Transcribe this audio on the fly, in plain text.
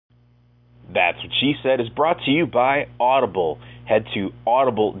That's What She Said is brought to you by Audible. Head to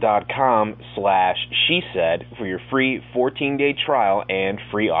audible.com/SheSaid for your free 14-day trial and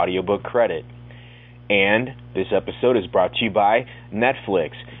free audiobook credit. And this episode is brought to you by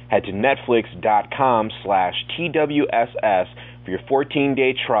Netflix. Head to netflix.com/TWSS for your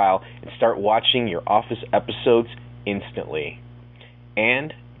 14-day trial and start watching your Office episodes instantly.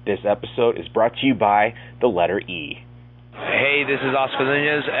 And this episode is brought to you by the letter E. Hey, this is Oscar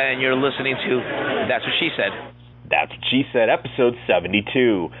Nunez, and you're listening to That's What She Said. That's What She Said, episode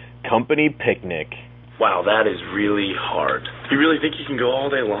 72, Company Picnic. Wow, that is really hard. You really think you can go all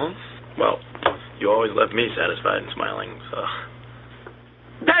day long? Well, you always left me satisfied and smiling, so...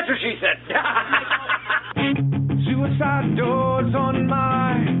 That's What She Said! Suicide doors on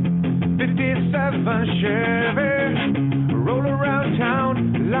my 57 Chevy. Roll around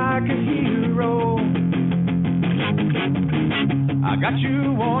town like a hero. I got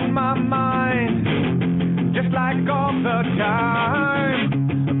you on my mind, just like all the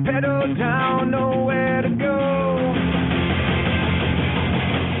time. Pedal down, nowhere to go.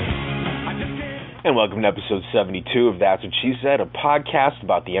 And welcome to episode 72 of That's What She Said, a podcast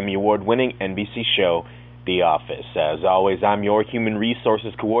about the Emmy Award-winning NBC show, The Office. As always, I'm your Human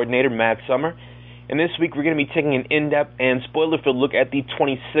Resources Coordinator, Matt Summer, and this week we're going to be taking an in-depth and spoiler-filled look at the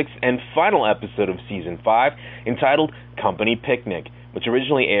 26th and final episode of Season 5, entitled Company Picnic, which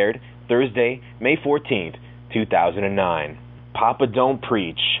originally aired Thursday, May 14th, 2009. Papa Don't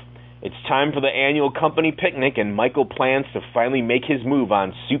Preach. It's time for the annual company picnic, and Michael plans to finally make his move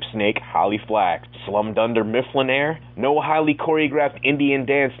on Soup Snake Holly Flax. Slummed under Mifflin Air? No highly choreographed Indian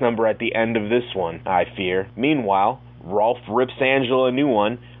dance number at the end of this one, I fear. Meanwhile, Rolf rips Angela a new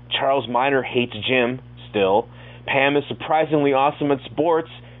one, Charles Minor hates Jim, still. Pam is surprisingly awesome at sports,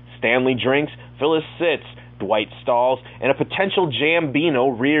 Stanley drinks, Phyllis sits, Dwight stalls, and a potential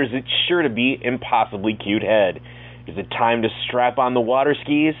Jambino rears its sure-to-be impossibly cute head. Is it time to strap on the water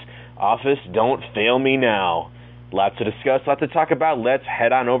skis? Office, don't fail me now. Lots to discuss, lots to talk about. Let's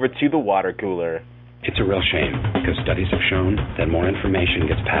head on over to the water cooler. It's a real shame, because studies have shown that more information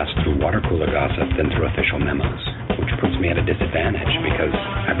gets passed through water cooler gossip than through official memos, which puts me at a disadvantage because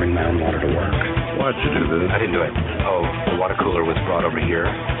I bring my own water to work. Why'd you do this? I didn't do it. Oh, the water cooler was brought over here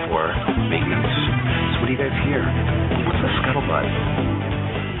for maintenance. So what do you guys hear? What's the scuttlebutt?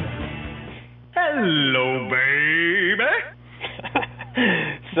 Hello, baby!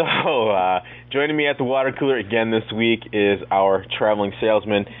 So, joining me at the water cooler again this week is our traveling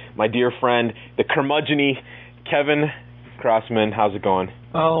salesman, my dear friend, the curmudgeon Kevin Crossman. How's it going?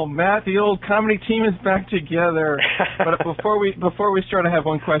 Oh, Matt, the old comedy team is back together. But before we start, I have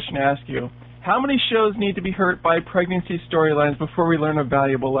one question to ask you. How many shows need to be hurt by pregnancy storylines before we learn a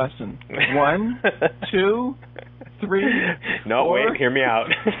valuable lesson? 1, 2, 3, No, 4? wait, hear me out.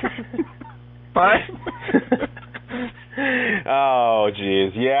 5? Oh,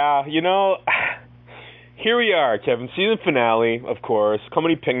 geez. Yeah, here we are, Kevin. Season finale, of course.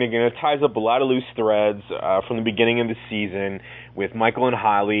 Company Picnic, and it ties up a lot of loose threads from the beginning of the season with Michael and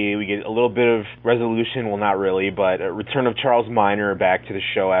Holly. We get a little bit of resolution, well, not really, but a return of Charles Minor back to the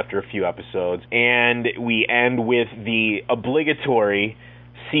show after a few episodes. And we end with the obligatory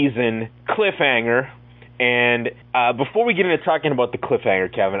season cliffhanger. And before we get into talking about the cliffhanger,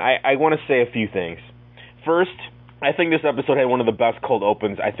 Kevin, I want to say a few things. First, I think this episode had one of the best cold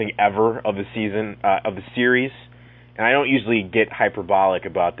opens, I think, ever of the season, of the series. And I don't usually get hyperbolic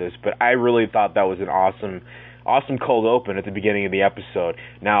about this, but I really thought that was an awesome cold open at the beginning of the episode.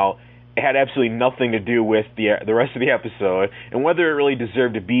 Now, it had absolutely nothing to do with the rest of the episode, and whether it really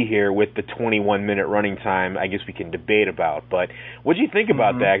deserved to be here with the 21-minute running time, I guess we can debate about. But what did you think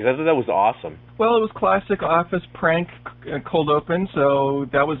about that? Because I thought that was awesome. Well, it was classic Office prank cold open, so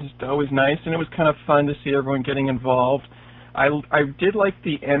that was always nice, and it was kind of fun to see everyone getting involved. I did like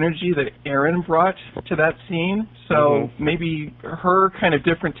the energy that Erin brought to that scene, so maybe her kind of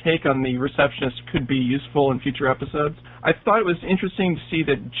different take on the receptionist could be useful in future episodes. I thought it was interesting to see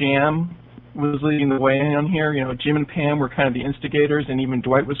that Jam was leading the way on here. Jim and Pam were kind of the instigators, and even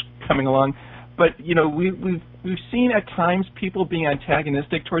Dwight was coming along. But, we've seen at times people being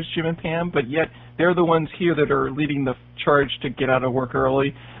antagonistic towards Jim and Pam, but yet they're the ones here that are leading the charge to get out of work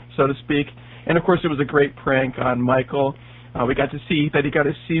early, so to speak. And, of course, it was a great prank on Michael. We got to see that he got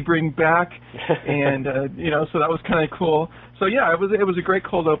his Sebring back, and so that was kind of cool. So yeah, it was a great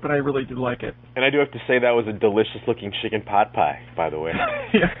cold open. I really did like it. And I do have to say that was a delicious looking chicken pot pie, by the way.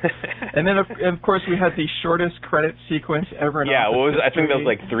 Yeah. And then of course we had the shortest credit sequence ever. Yeah, I think that was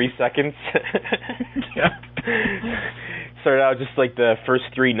like 3 seconds. Yeah. Started out just like the first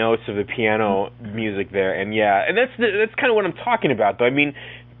 3 notes of the piano music there, and yeah, and that's kind of what I'm talking about, though. I mean,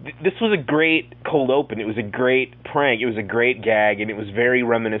 this was a great cold open. It was a great prank. It was a great gag, and it was very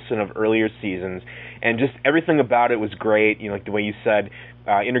reminiscent of earlier seasons. And just everything about it was great. You know, like the way you said,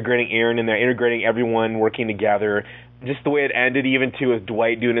 integrating Aaron in there, integrating everyone working together. Just the way it ended, even too, with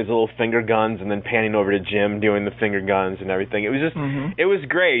Dwight doing his little finger guns and then panning over to Jim doing the finger guns and everything. It was just, it was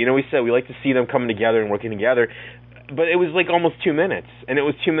great. You know, we said we like to see them coming together and working together, but it was like almost 2 minutes, and it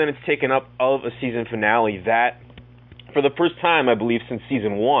was 2 minutes taken up of a season finale that, for the first time, I believe, since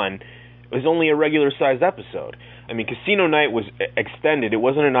season 1, was only a regular-sized episode. I mean, Casino Night was extended. It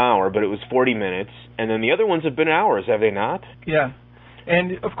wasn't an hour, but it was 40 minutes, and then the other ones have been hours, have they not? Yeah,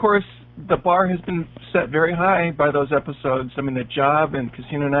 and of course, the bar has been set very high by those episodes. I mean, The Job and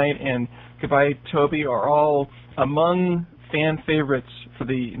Casino Night and Goodbye Toby are all among fan favorites for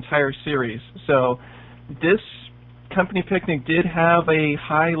the entire series. So this company picnic did have a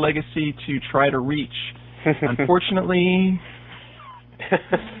high legacy to try to reach. Unfortunately...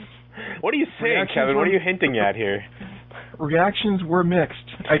 What are you saying, Kevin? What are you hinting at here? Reactions were mixed,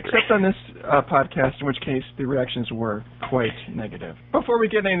 except on this podcast, in which case the reactions were quite negative. Before we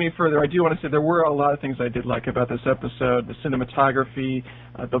get any further, I do want to say there were a lot of things I did like about this episode. The cinematography,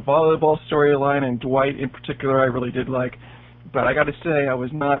 the volleyball storyline, and Dwight in particular I really did like. But I got to say, I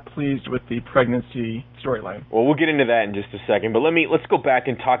was not pleased with the pregnancy storyline. Well, we'll get into that in just a second. But let's go back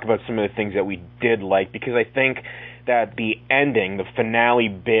and talk about some of the things that we did like, because I think that the ending, the finale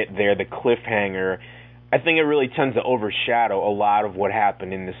bit there, the cliffhanger, I think it really tends to overshadow a lot of what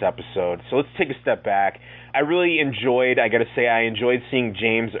happened in this episode. So let's take a step back. I really enjoyed seeing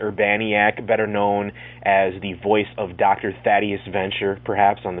James Urbaniak, better known as the voice of Dr. Thaddeus Venture,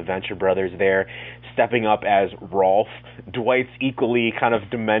 perhaps on the Venture Brothers there, stepping up as Rolf, Dwight's equally kind of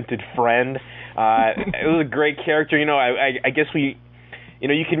demented friend. It was a great character. You know, I guess we... You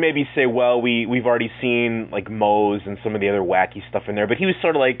know, you could maybe say, well, we've already seen, like, Mose and some of the other wacky stuff in there, but he was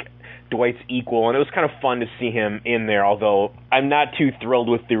sort of like Dwight's equal, and it was kind of fun to see him in there, although I'm not too thrilled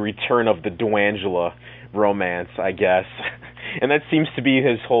with the return of the Duangela romance, I guess. And that seems to be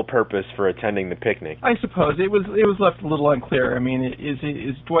his whole purpose for attending the picnic. I suppose. It was left a little unclear. I mean,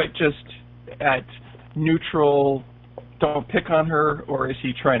 is Dwight just at neutral, don't pick on her, or is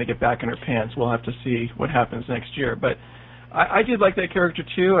he trying to get back in her pants? We'll have to see what happens next year, but... I did like that character,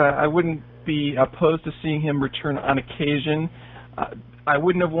 too. I wouldn't be opposed to seeing him return on occasion. I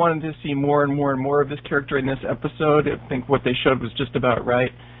wouldn't have wanted to see more and more and more of this character in this episode. I think what they showed was just about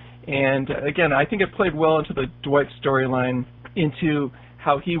right. And, again, I think it played well into the Dwight storyline, into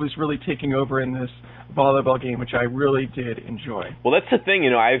how he was really taking over in this volleyball game, which I really did enjoy. Well, that's the thing. You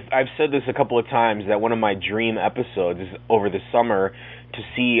know, I've said this a couple of times, that one of my dream episodes is over the summer to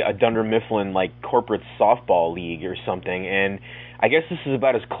see a Dunder Mifflin like corporate softball league or something, and I guess this is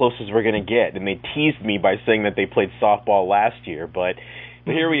about as close as we're going to get. And they teased me by saying that they played softball last year, but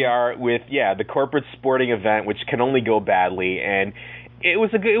here we are with the corporate sporting event, which can only go badly. And it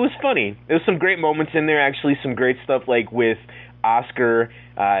was funny. There was some great moments in there, actually, some great stuff like with Oscar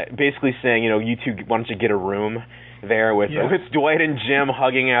basically saying, you know, you two, why don't you get a room there with Dwight and Jim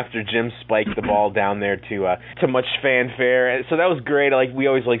hugging after Jim spiked the ball down there to much fanfare. So that was great. We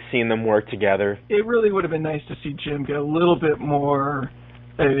always like seeing them work together. It really would have been nice to see Jim get a little bit more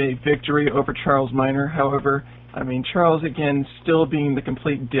of a victory over Charles Minor. However, I mean, Charles, again, still being the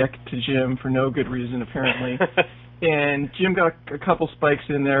complete dick to Jim for no good reason, apparently. And Jim got a couple spikes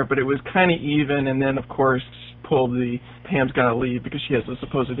in there, but it was kind of even, and then, of course, pulled the Pam's got to leave because she has a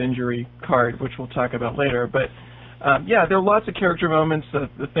supposed injury card, which we'll talk about later. But there are lots of character moments.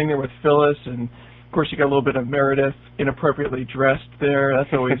 The thing there with Phyllis, and of course you got a little bit of Meredith inappropriately dressed there. That's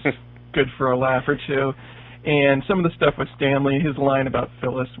always good for a laugh or two. And some of the stuff with Stanley, his line about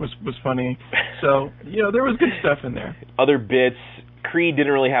Phyllis was funny. So, you know, there was good stuff in there. Other bits, Creed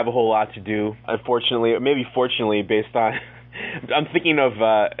didn't really have a whole lot to do, unfortunately, or maybe fortunately, based on... I'm thinking of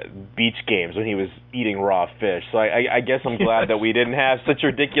beach games when he was eating raw fish. So I guess I'm glad that we didn't have such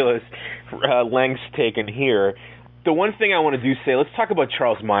ridiculous lengths taken here. The one thing I want to let's talk about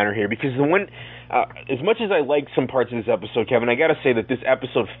Charles Minor here, because as much as I like some parts of this episode, Kevin, I got to say that this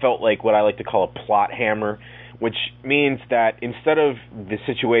episode felt like what I like to call a plot hammer, which means that instead of the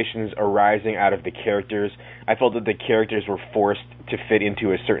situations arising out of the characters, I felt that the characters were forced to fit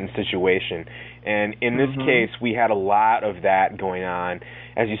into a certain situation. And in this case, we had a lot of that going on.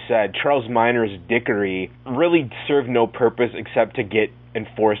 As you said, Charles Minor's dickery really served no purpose except to get and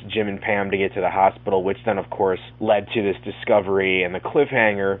force Jim and Pam to get to the hospital, which then, of course, led to this discovery and the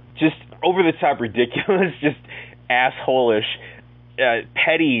cliffhanger. Just over-the-top ridiculous, just asshole-ish,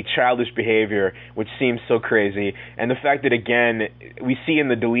 petty, childish behavior, which seems so crazy. And the fact that, again, we see in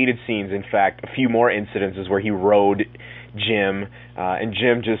the deleted scenes, in fact, a few more incidences where he rode Jim, and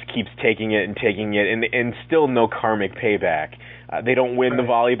Jim just keeps taking it, and still no karmic payback. They don't win the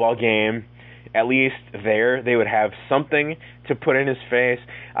volleyball game. At least there, they would have something to put in his face.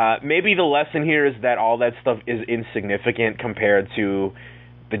 Maybe the lesson here is that all that stuff is insignificant compared to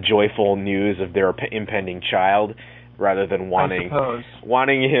the joyful news of their impending child, rather than wanting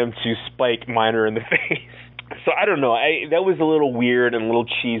him to spike Minor in the face. So I don't know. That was a little weird and a little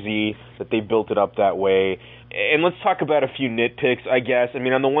cheesy that they built it up that way. And let's talk about a few nitpicks, I guess. I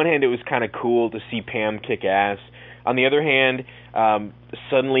mean, on the one hand, it was kind of cool to see Pam kick ass. On the other hand,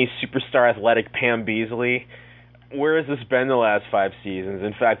 suddenly superstar athletic Pam Beesly, where has this been the last 5 seasons?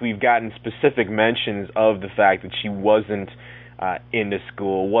 In fact, we've gotten specific mentions of the fact that she wasn't into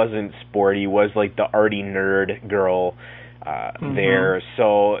school, wasn't sporty, was like the arty nerd girl there.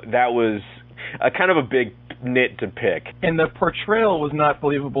 So that was kind of a big nit to pick. And the portrayal was not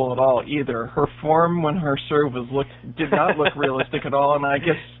believable at all either. Her form when her serve did not look realistic at all, and I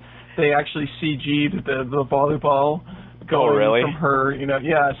guess they actually CG'd the volleyball going from her,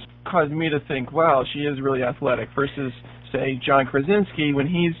 caused me to think, wow, she is really athletic, versus, say, John Krasinski, when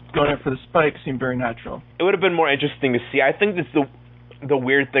he's going up for the spike, seemed very natural. It would have been more interesting to see. I think that's the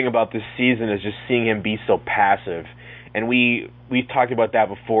weird thing about this season is just seeing him be so passive. And we talked about that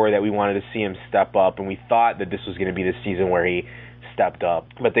before, that we wanted to see him step up, and we thought that this was going to be the season where he stepped up,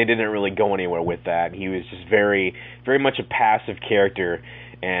 but they didn't really go anywhere with that. He was just very, very much a passive character,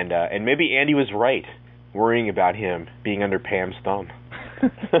 and maybe Andy was right, worrying about him being under Pam's thumb.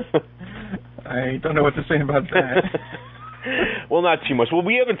 I don't know what to say about that. Well, not too much. Well,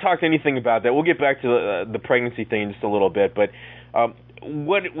 we haven't talked anything about that. We'll get back to the pregnancy thing in just a little bit, but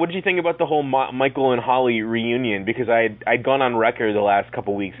what did you think about the whole Michael and Holly reunion? Because I'd gone on record the last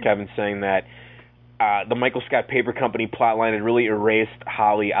couple of weeks, Kevin, saying that the Michael Scott Paper Company plotline had really erased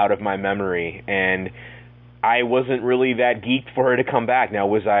Holly out of my memory, and I wasn't really that geeked for her to come back. Now,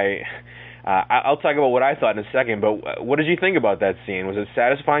 was I... I'll talk about what I thought in a second, but what did you think about that scene? Was it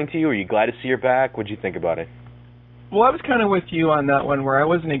satisfying to you? Were you glad to see her back? What did you think about it? Well, I was kind of with you on that one, where I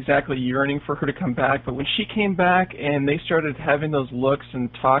wasn't exactly yearning for her to come back, but when she came back and they started having those looks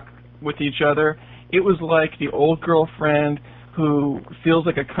and talk with each other, it was like the old girlfriend who feels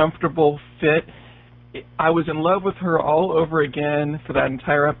like a comfortable fit. I was in love with her all over again for that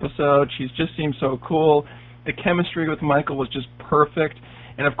entire episode. She just seemed so cool. The chemistry with Michael was just perfect.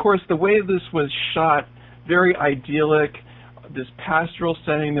 And, of course, the way this was shot, very idyllic, this pastoral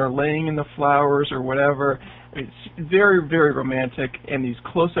setting, they're laying in the flowers or whatever. It's very, very romantic, and these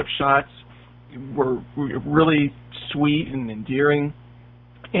close-up shots were really sweet and endearing.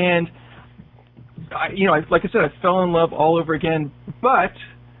 And, like I said, I fell in love all over again. But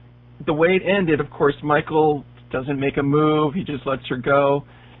the way it ended, of course, Michael doesn't make a move. He just lets her go.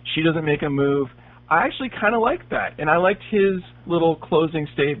 She doesn't make a move. I actually kind of liked that, and I liked his little closing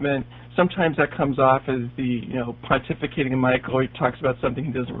statement. Sometimes that comes off as the, pontificating Michael. He talks about something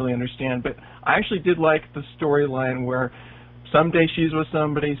he doesn't really understand, but I actually did like the storyline where someday she's with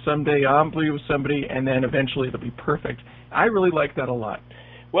somebody, someday I'm with somebody, and then eventually it'll be perfect. I really like that a lot.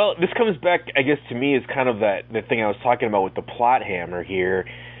 Well, this comes back, I guess, to me, is kind of the thing I was talking about with the plot hammer here,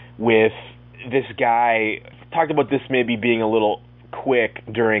 with this guy. Talked about this maybe being a little quick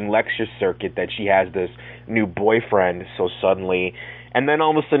during lecture circuit, that she has this new boyfriend so suddenly, and then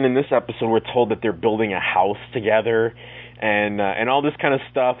all of a sudden in this episode we're told that they're building a house together, and all this kind of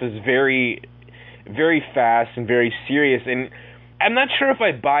stuff is very, very fast and very serious. And I'm not sure if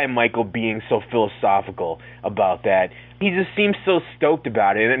I buy Michael being so philosophical about that. He just seems so stoked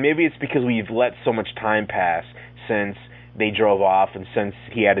about it, and maybe it's because we've let so much time pass since they drove off and since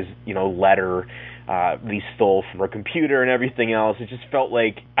he had his letter he stole from her computer and everything else. It just felt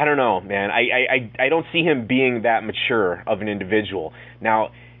like, I don't know, man. I don't see him being that mature of an individual.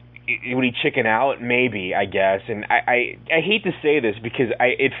 Now, would he chicken out? Maybe, I guess. And I hate to say this because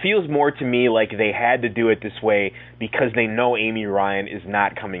it feels more to me like they had to do it this way because they know Amy Ryan is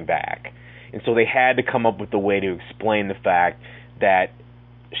not coming back. And so they had to come up with a way to explain the fact that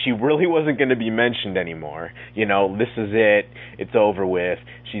she really wasn't going to be mentioned anymore. This is it. It's over with.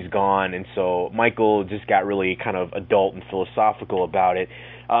 She's gone. And so Michael just got really kind of adult and philosophical about it.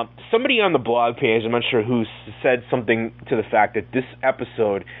 Somebody on the blog page, I'm not sure who, said something to the fact that this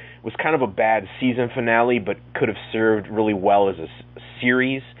episode was kind of a bad season finale, but could have served really well as a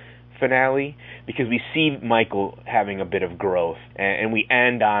series finale, because we see Michael having a bit of growth, and we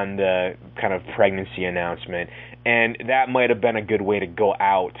end on the kind of pregnancy announcement, and that might have been a good way to go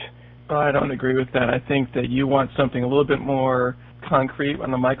out. I don't agree with that. I think that you want something a little bit more concrete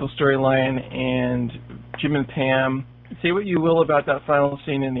on the Michael storyline, and Jim and Pam say what you will about that final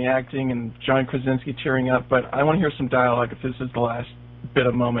scene in the acting and John Krasinski cheering up, but I want to hear some dialogue if this is the last bit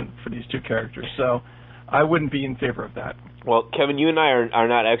of moment for these two characters. So I wouldn't be in favor of that. Well, Kevin, you and I are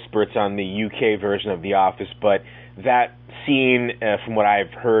not experts on the UK version of The Office, but that scene, from what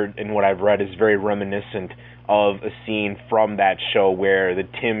I've heard and what I've read, is very reminiscent of a scene from that show where the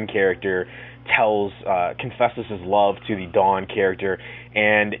Tim character confesses his love to the Dawn character.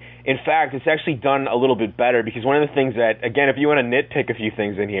 And in fact, it's actually done a little bit better, because one of the things that, again, if you want to nitpick a few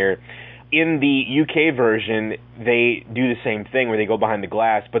things in here, in the UK version, they do the same thing where they go behind the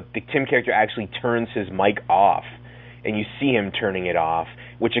glass, but the Tim character actually turns his mic off, and you see him turning it off,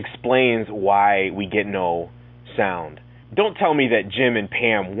 which explains why we get no sound. Don't tell me that Jim and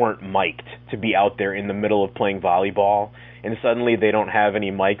Pam weren't mic'd to be out there in the middle of playing volleyball, and suddenly they don't have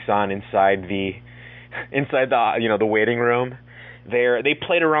any mics on inside the the waiting room. They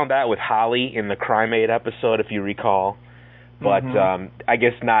played around that with Holly in the Crime Aid episode, if you recall, but I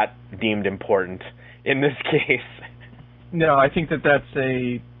guess not deemed important in this case. No, I think that's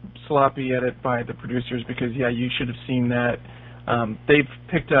a sloppy edit by the producers, because you should have seen that. They've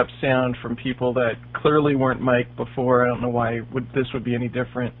picked up sound from people that clearly weren't mic'd before. I don't know why this would be any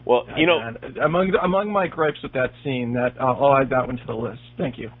different. Well, among my gripes with that scene, I'll add that one to the list.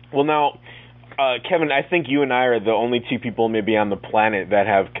 Thank you. Well, now, Kevin, I think you and I are the only two people maybe on the planet that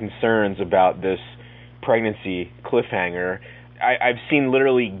have concerns about this pregnancy cliffhanger. I've seen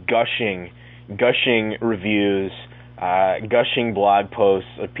literally gushing reviews, gushing blog posts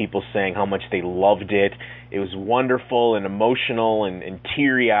of people saying how much they loved it. It was wonderful and emotional and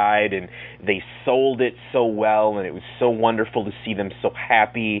teary-eyed, and they sold it so well, and it was so wonderful to see them so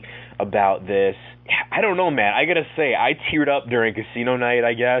happy about this. I don't know, man. I gotta say, I teared up during Casino Night,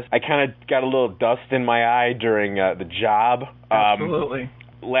 I guess. I kind of got a little dust in my eye during The Job. Absolutely.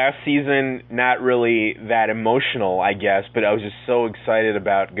 Last season, not really that emotional, I guess, but I was just so excited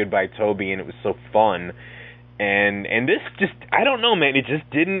about Goodbye Toby, and it was so fun. And this just, I don't know, man, it just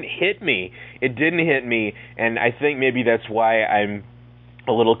didn't hit me. It didn't hit me, and I think maybe that's why I'm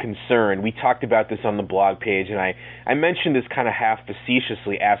a little concerned. We talked about this on the blog page, and I mentioned this kind of half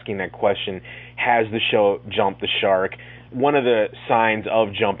facetiously, asking that question, has the show jumped the shark? One of the signs of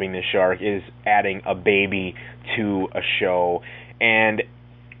jumping the shark is adding a baby to a show, and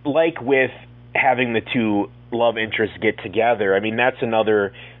like with having the two love interests get together, I mean, that's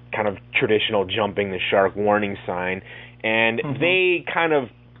another kind of traditional jumping the shark warning sign, and they kind of,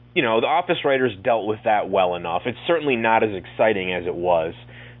 the Office writers dealt with that well enough. It's certainly not as exciting as it was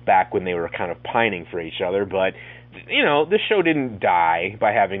back when they were kind of pining for each other, but, the show didn't die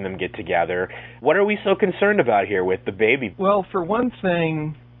by having them get together. What are we so concerned about here with the baby? Well, for one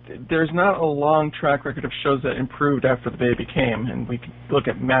thing, there's not a long track record of shows that improved after the baby came, and we can look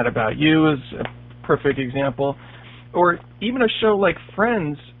at Mad About You as a perfect example. Or even a show like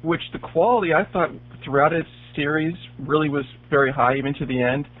Friends, which the quality, I thought, throughout its series really was very high, even to the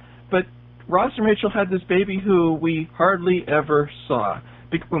end. But Ross and Rachel had this baby who we hardly ever saw.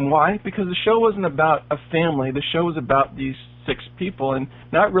 And why? Because the show wasn't about a family. The show was about these 6 people and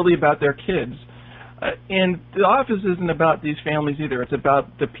not really about their kids. And The Office isn't about these families either. It's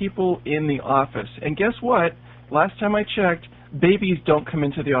about the people in the office. And guess what? Last time I checked, babies don't come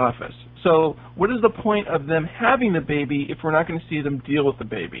into the office. So what is the point of them having the baby if we're not going to see them deal with the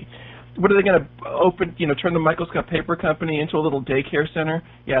baby? What are they going to turn the Michael Scott Paper Company into a little daycare center?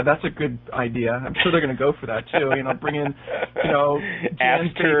 Yeah, that's a good idea. I'm sure they're going to go for that too. Bring in,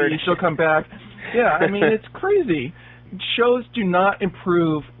 Jan's baby, she'll come back. Yeah, I mean, it's crazy. Shows do not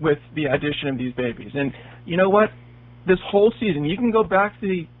improve with the addition of these babies. And you know what? This whole season, you can go back to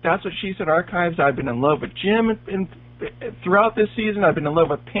the That's What She Said archives. I've been in love with Jim throughout this season. I've been in love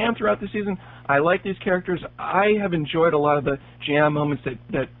with Pam throughout this season. I like these characters. I have enjoyed a lot of the jam moments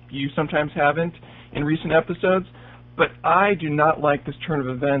that you sometimes haven't in recent episodes, but I do not like this turn of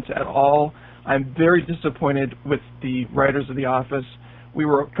events at all. I'm very disappointed with the writers of The Office. We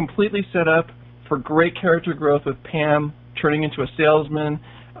were completely set up for great character growth with Pam turning into a salesman.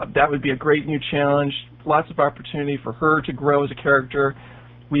 That would be a great new challenge. Lots of opportunity for her to grow as a character.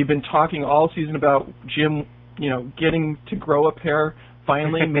 We've been talking all season about Jim getting to grow a pair,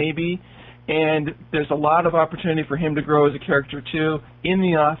 finally, maybe. And there's a lot of opportunity for him to grow as a character, too, in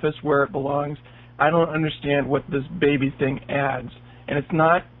the office where it belongs. I don't understand what this baby thing adds. And it's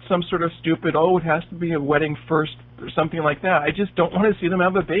not some sort of stupid, it has to be a wedding first or something like that. I just don't want to see them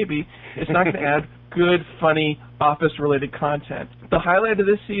have a baby. It's not going to add good, funny, office-related content. The highlight of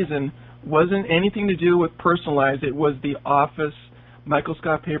this season wasn't anything to do with personalized. It was the Office Michael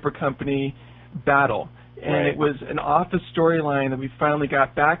Scott Paper Company battle. And It was an Office storyline that we finally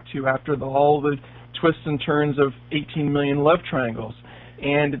got back to after all the twists and turns of 18 million love triangles.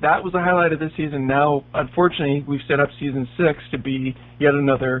 And that was the highlight of this season. Now, unfortunately, we've set up season 6 to be yet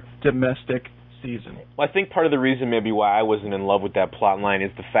another domestic season. Well, I think part of the reason maybe why I wasn't in love with that plot line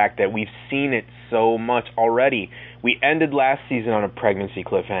is the fact that we've seen it so much already. We ended last season on a pregnancy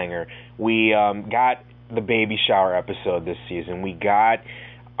cliffhanger. We got the baby shower episode this season. We got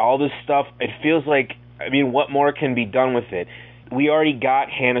all this stuff. It feels like, I mean, what more can be done with it? We already got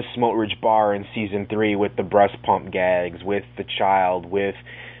Hannah Smotrich Barr in season 3 with the breast pump gags, with the child, with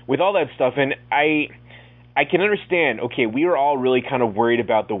all that stuff, and I can understand, okay, we were all really kind of worried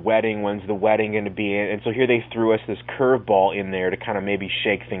about the wedding, when's the wedding going to be, and so here they threw us this curveball in there to kind of maybe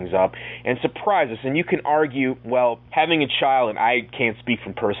shake things up and surprise us. And you can argue, well, having a child, and I can't speak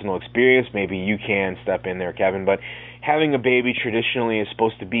from personal experience, maybe you can step in there, Kevin, but having a baby traditionally is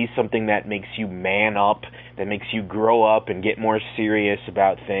supposed to be something that makes you man up, that makes you grow up and get more serious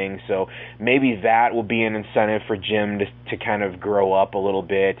about things, so maybe that will be an incentive for Jim to kind of grow up a little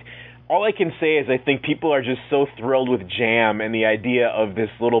bit. All I can say is I think people are just so thrilled with Jam and the idea of this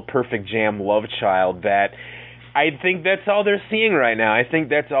little perfect Jam love child that I think that's all they're seeing right now. I think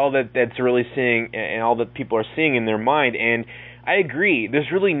that's all that's really seeing and all that people are seeing in their mind. And I agree. There's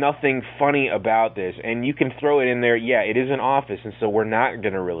really nothing funny about this. And you can throw it in there. Yeah, it is an Office, and so we're not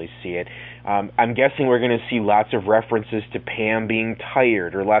going to really see it. I'm guessing we're going to see lots of references to Pam being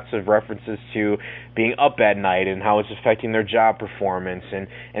tired or lots of references to being up at night and how it's affecting their job performance and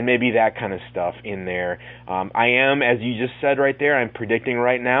maybe that kind of stuff in there. I am, as you just said right there, I'm predicting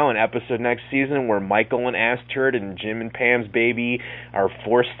right now an episode next season where Michael and Astrid and Jim and Pam's baby are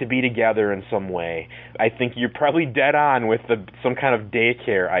forced to be together in some way. I think you're probably dead on with some kind of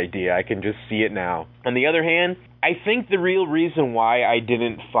daycare idea. I can just see it now. On the other hand, I think the real reason why I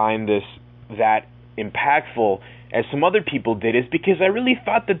didn't find this that impactful as some other people did is because I really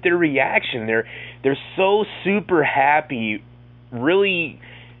thought that their reaction, they're so super happy, really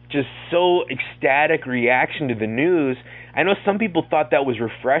just so ecstatic reaction to the news. I know some people thought that was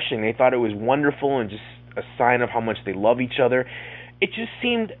refreshing. They thought it was wonderful and just a sign of how much they love each other. It just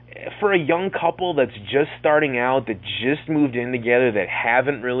seemed, for a young couple that's just starting out, that just moved in together, that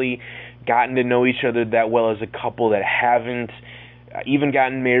haven't really gotten to know each other that well as a couple, that haven't even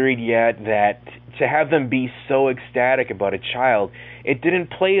gotten married yet, that to have them be so ecstatic about a child, it didn't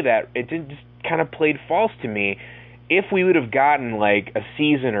just kind of played false to me. If we would have gotten like a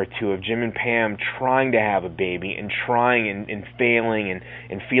season or two of Jim and Pam trying to have a baby and trying and failing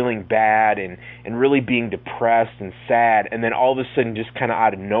and feeling bad and really being depressed and sad, and then all of a sudden just kind of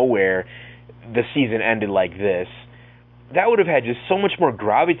out of nowhere the season ended like this, that would have had just so much more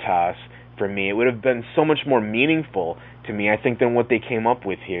gravitas for me. It would have been so much more meaningful to me, I think, than what they came up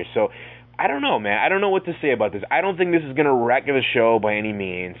with here. So I don't know, man. I don't know what to say about this. I don't think this is going to wreck the show by any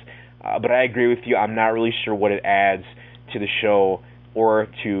means. But I agree with you. I'm not really sure what it adds to the show or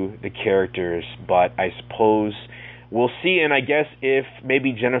to the characters. But I suppose we'll see. And I guess if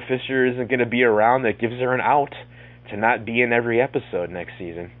maybe Jenna Fischer isn't going to be around, that gives her an out to not be in every episode next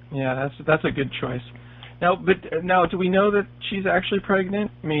season. Yeah, that's a good choice. Now, do we know that she's actually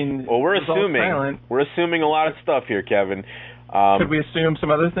pregnant? I mean, well, we're assuming a lot of stuff here, Kevin. Could we assume some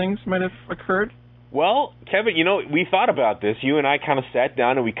other things might have occurred? Well, Kevin, we thought about this. You and I kind of sat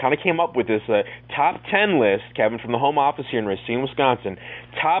down and we kind of came up with this top 10 list, Kevin, from the home office here in Racine, Wisconsin.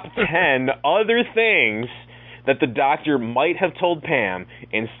 Top 10 other things that the doctor might have told Pam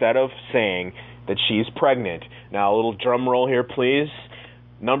instead of saying that she's pregnant. Now, a little drum roll here, please.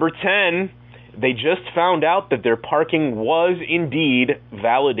 Number 10, they just found out that their parking was indeed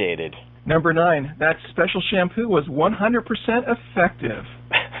validated. Number 9, that special shampoo was 100% effective.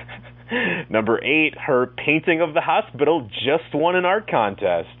 Number 8, her painting of the hospital just won an art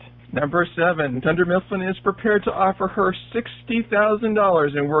contest. Number 7, Dunder Mifflin is prepared to offer her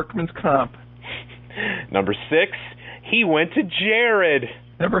 $60,000 in workman's comp. Number 6, he went to Jared.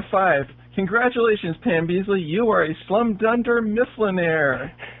 Number 5, congratulations, Pam Beesly, you are a slum Dunder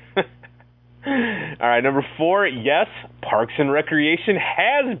Mifflinaire. All right, number 4, yes, Parks and Recreation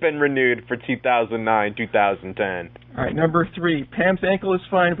has been renewed for 2009-2010. All right, number 3, Pam's ankle is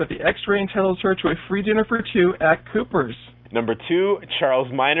fine, but the X-ray entitles her to a free dinner for 2 at Cooper's. Number 2,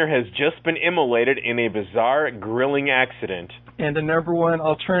 Charles Minor has just been immolated in a bizarre grilling accident. And the number 1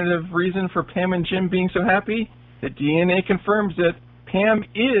 alternative reason for Pam and Jim being so happy, the DNA confirms it. Pam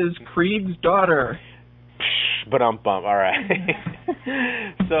is Creed's daughter. All right.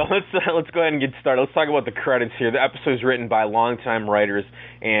 So let's go ahead and get started. Let's talk about the credits here. The episode is written by longtime writers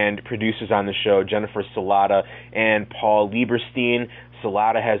and producers on the show, Jennifer Salata and Paul Lieberstein.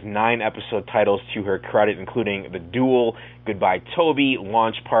 Salata has 9 episode titles to her credit, including The Duel, Goodbye Toby,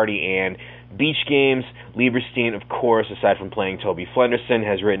 Launch Party, and Beach Games. Lieberstein, of course, aside from playing Toby Flenderson,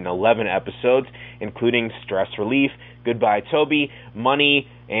 has written 11 episodes, including Stress Relief, Goodbye Toby, Money,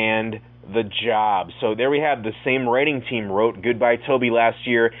 and The Job. So there we have the same writing team wrote Goodbye Toby last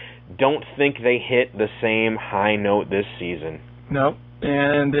year. Don't think they hit the same high note this season. Nope.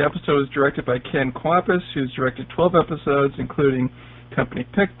 And the episode was directed by Ken Kwapis, who's directed 12 episodes, including Company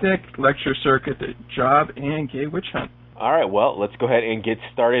Picnic, Lecture Circuit, The Job, and Gay Witch Hunt. All right, well, let's go ahead and get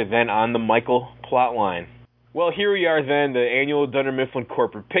started then on the Michael plotline. Well, here we are then, the annual Dunder Mifflin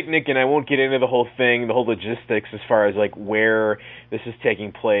corporate picnic, and I won't get into the whole thing, the whole logistics as far as like where this is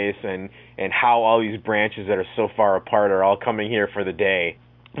taking place and how all these branches that are so far apart are all coming here for the day.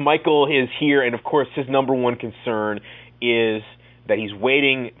 Michael is here, and of course his number one concern is that he's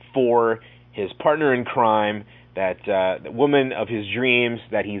waiting for his partner in crime, that the woman of his dreams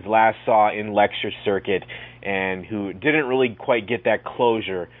that he last saw in Lecture Circuit and who didn't really quite get that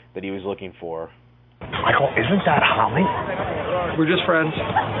closure that he was looking for. Michael, isn't that Holly? We're just friends.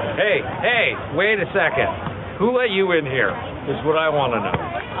 Hey, wait a second. Who let you in here is what I want to know.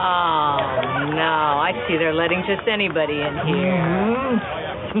 Oh, no. I see they're letting just anybody in here.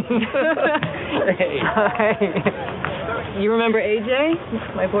 Hey. You remember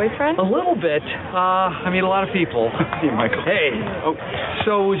AJ, my boyfriend? A little bit. I meet a lot of people. Hey, Michael. Hey. Oh,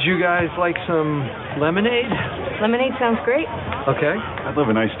 so would you guys like some lemonade? Lemonade sounds great. Okay. I'd love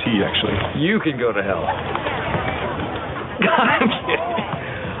an iced tea, actually. You can go to hell. I'm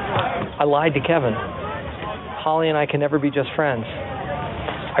kidding. I lied to Kevin. Holly and I can never be just friends.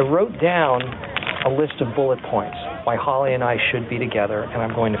 I wrote down a list of bullet points why Holly and I should be together, and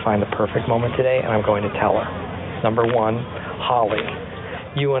I'm going to find the perfect moment today, and I'm going to tell her. Number 1, Holly,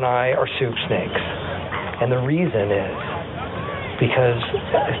 you and I are soup snakes. And the reason is because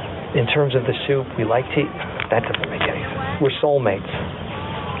in terms of the soup, we like to eat. That doesn't make any sense. We're soulmates.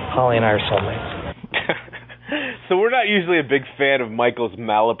 Holly and I are soulmates. So we're not usually a big fan of Michael's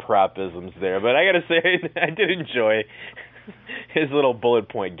malapropisms there, but I got to say, I did enjoy his little bullet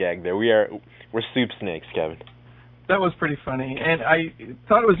point gag there. We're soup snakes, Kevin. That was pretty funny. And I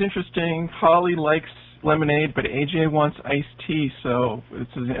thought it was interesting. Holly likes lemonade, but AJ wants iced tea, so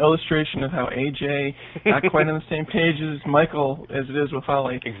it's an illustration of how AJ not quite on the same page as Michael as it is with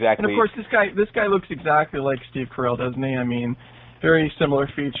Holly. Exactly. And of course, this guy looks exactly like Steve Carell, doesn't he? I mean, very similar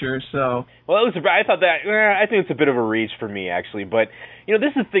features. So. Well, I thought that. I think it's a bit of a reach for me, actually. But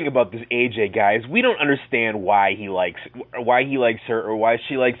this is the thing about this AJ guy is we don't understand why he likes her or why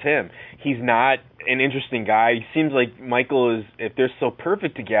she likes him. He's not an interesting guy. He seems like Michael is, if they're so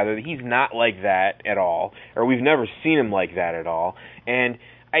perfect together, he's not like that at all, or we've never seen him like that at all. And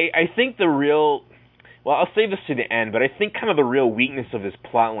I think the real. Well, I'll save this to the end, but I think kind of the real weakness of his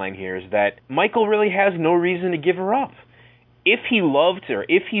plotline here is that Michael really has no reason to give her up. If he loved her,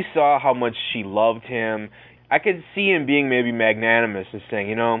 if he saw how much she loved him, I could see him being maybe magnanimous and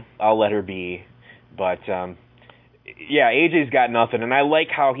saying, I'll let her be. But, yeah, AJ's got nothing. And I like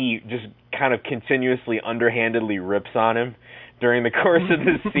how he just kind of continuously underhandedly rips on him during the course of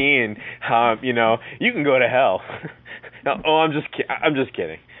the scene. You can go to hell. I'm just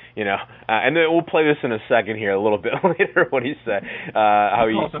kidding. And then we'll play this in a second here, a little bit later, what he said. How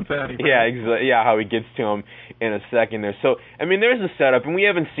he gets to him in a second there. So, there's a setup, and we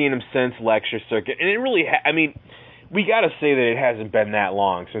haven't seen him since Lecture Circuit, and it really, we got to say that it hasn't been that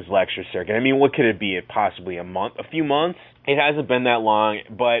long since Lecture Circuit. What could it be? Possibly a month, a few months? It hasn't been that long,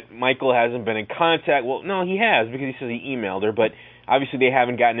 but Michael hasn't been in contact. Well, no, he has, because he says he emailed her, but obviously they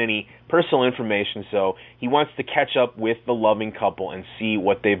haven't gotten any personal information, so he wants to catch up with the loving couple and see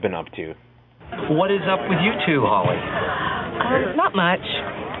what they've been up to. What is up with you two, Holly? Not much.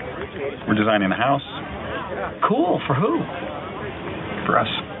 We're designing a house. Cool. For who? For us.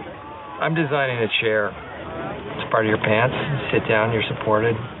 I'm designing a chair. It's part of your pants. Sit down, you're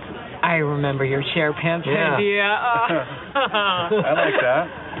supported. I remember your chair pants idea. I like that.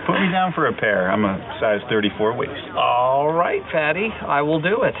 Put me down for a pair. I'm a size 34 waist. All right, Fatty. I will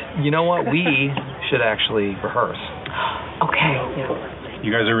do it. You know what? We should actually rehearse. Okay. You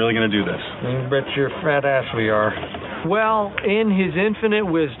guys are really going to do this? Bet your fat ass we are. Well, in his infinite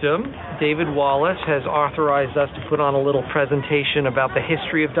wisdom, David Wallace has authorized us to put on a little presentation about the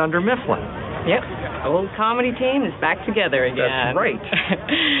history of Dunder Mifflin. Yep. The old comedy team is back together again. That's right.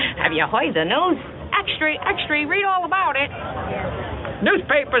 Have you heard the news? Extra, read all about it.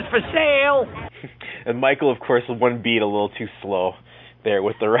 Newspapers for sale. And Michael, of course, one beat a little too slow there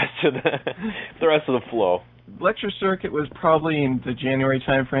with the rest of the flow. lecture circuit was probably in the January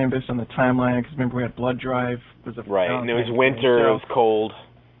timeframe based on the timeline, because remember we had Blood Drive. Right, and it was winter, it was cold.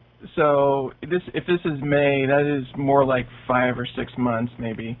 So if this is May, that is more like 5 or 6 months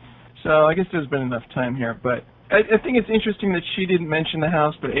maybe. So I guess there's been enough time here. But I think it's interesting that she didn't mention the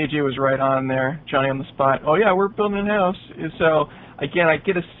house, but AJ was right on there, Johnny on the spot. Oh yeah, we're building a house. So again, I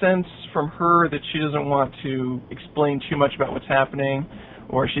get a sense from her that she doesn't want to explain too much about what's happening,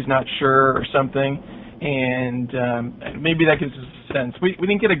 or she's not sure or something. And maybe that gives us a sense. We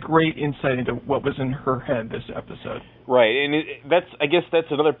didn't get a great insight into what was in her head this episode. Right, and I guess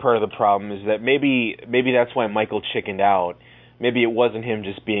that's another part of the problem, is that maybe that's why Michael chickened out. Maybe it wasn't him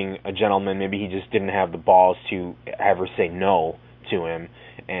just being a gentleman. Maybe he just didn't have the balls to have her say no to him.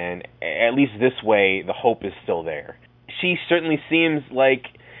 And at least this way, the hope is still there. She certainly seems like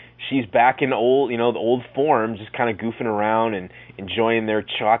she's back in the old form, just kind of goofing around and enjoying their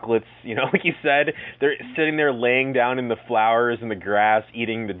chocolates. Like you said, they're sitting there laying down in the flowers and the grass,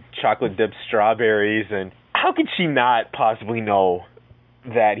 eating the chocolate-dipped strawberries. And how could she not possibly know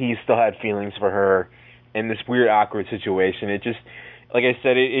that he still had feelings for her in this weird, awkward situation? It just, like I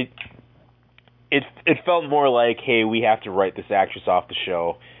said, it felt more like, hey, we have to write this actress off the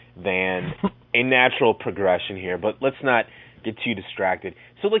show than a natural progression here. But let's not get too distracted.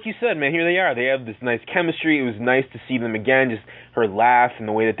 So like you said, man, here they are. They have this nice chemistry. It was nice to see them again. Just her laugh and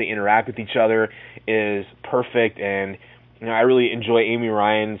the way that they interact with each other is perfect. And I really enjoy Amy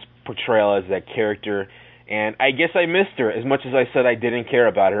Ryan's portrayal as that character. And I guess I missed her. As much as I said I didn't care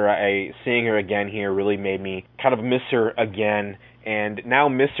about her, seeing her again here really made me kind of miss her again, and now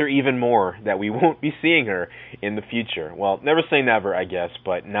miss her even more that we won't be seeing her in the future. Well, never say never, I guess,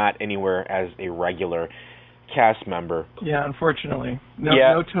 but not anywhere as a regular cast member. Yeah, unfortunately.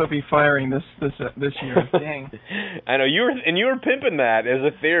 No Toby firing this year. Dang. I know, you were pimping that as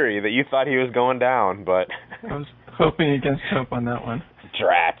a theory that you thought he was going down, but I was hoping against hope on that one.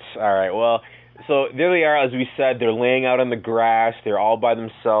 Drats. All right, well, so there they are, as we said. They're laying out on the grass. They're all by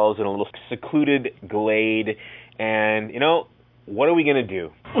themselves in a little secluded glade. And, what are we going to do?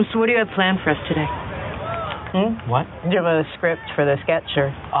 So what do you have planned for us today? What? Do you have a script for the sketch,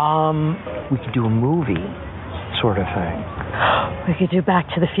 or? We could do a movie sort of thing. We could do Back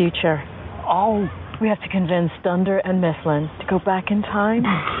to the Future. Oh. We have to convince Dunder and Mifflin to go back in time,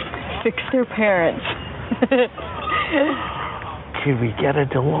 fix their parents. Could we get a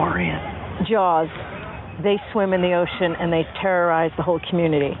DeLorean? Jaws. They swim in the ocean and they terrorize the whole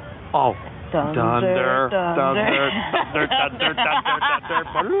community. Oh. Dunder.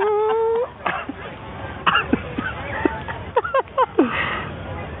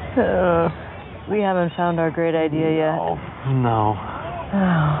 We haven't found our great idea yet. No.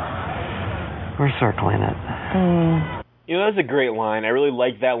 We're circling it. That's a great line. I really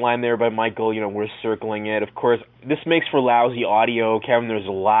like that line there by Michael. We're circling it. Of course, this makes for lousy audio, Kevin. There's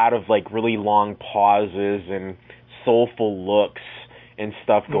a lot of really long pauses and soulful looks and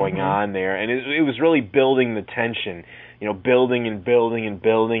stuff going on there, and it was really building the tension. Building and building and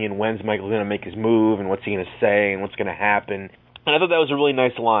building, and when's Michael going to make his move, and what's he going to say, and what's going to happen. And I thought that was a really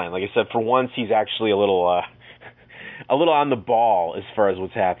nice line. Like I said, for once, he's actually a little on the ball as far as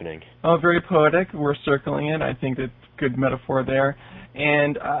what's happening. Oh, very poetic. We're circling it. I think that's good metaphor there.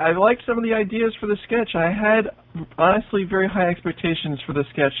 And I liked some of the ideas for the sketch. I had, honestly, very high expectations for the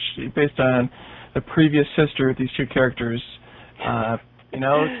sketch based on the previous history of these two characters.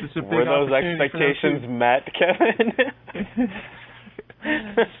 It's a big Were those expectations met, Kevin?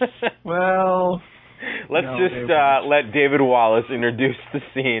 Well, let's let David Wallace introduce the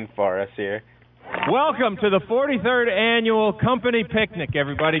scene for us here. Welcome to the 43rd Annual Company Picnic,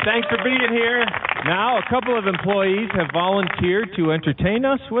 everybody. Thanks for being here. Now, a couple of employees have volunteered to entertain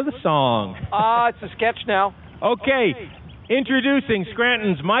us with a song. It's a sketch now. Okay, introducing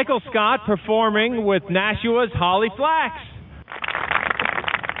Scranton's Michael Scott performing with Nashua's Holly Flax.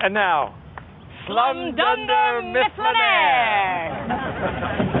 And now, Slum Dunder Mifflinaire!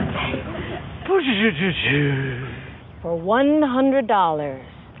 For $100,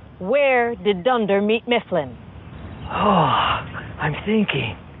 where did Dunder meet Mifflin? I'm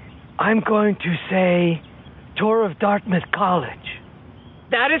thinking. I'm going to say tour of Dartmouth College.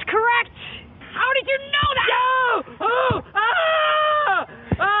 That is correct! How did you know that?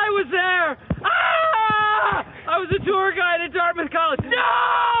 I was there! I was a tour guide at Dartmouth College.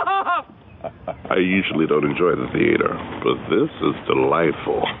 No! I usually don't enjoy the theater, but this is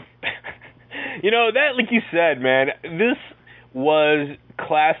delightful. That, like you said, man, this was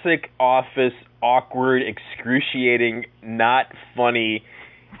classic Office, awkward, excruciating, not funny,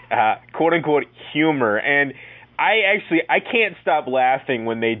 quote-unquote, humor. And I can't stop laughing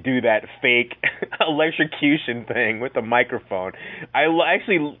when they do that fake electrocution thing with the microphone. I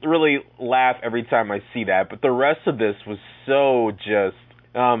actually really laugh every time I see that, but the rest of this was so just,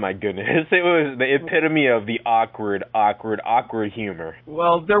 oh my goodness. It was the epitome of the awkward humor.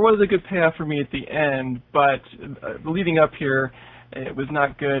 Well, there was a good payoff for me at the end, but leading up here, it was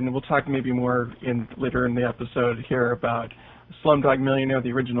not good, and we'll talk maybe more later in the episode here about Slumdog Millionaire,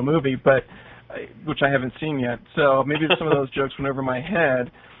 the original movie, but which I haven't seen yet. So maybe some of those jokes went over my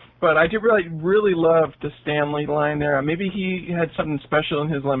head. But I did really love the Stanley line there. Maybe he had something special in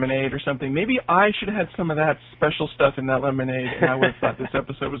his lemonade or something. Maybe I should have had some of that special stuff in that lemonade, and I would have thought this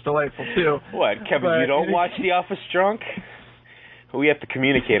episode was delightful, too. What, Kevin, you don't watch The Office drunk? We have to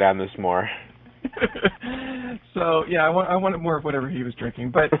communicate on this more. So yeah, I wanted more of whatever he was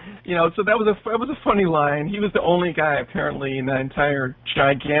drinking, but so that was a funny line. He was the only guy apparently in that entire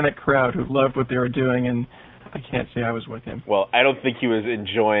gigantic crowd who loved what they were doing, and I can't say I was with him. Well, I don't think he was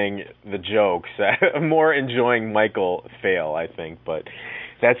enjoying the jokes. More enjoying Michael fail, I think, but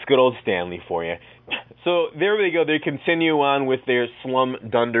that's good old Stanley for you. So there they go. They continue on with their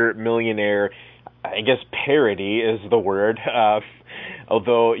Slumdog Millionaire, I guess parody is the word.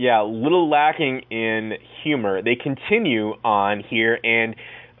 Although, yeah, a little lacking in humor. They continue on here, and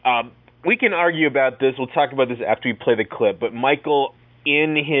we can argue about this. We'll talk about this after we play the clip. But Michael,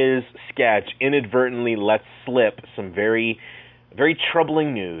 in his sketch, inadvertently lets slip some very, very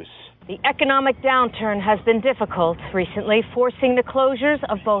troubling news. The economic downturn has been difficult recently, forcing the closures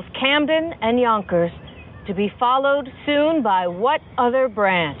of both Camden and Yonkers, to be followed soon by what other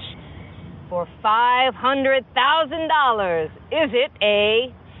branch? For $500,000. Is it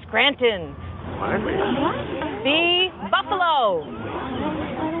A, Scranton? B, Buffalo?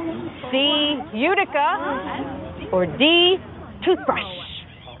 C, Utica? Or D, Toothbrush?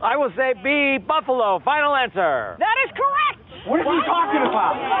 I will say B, Buffalo. Final answer. That is correct! What is he talking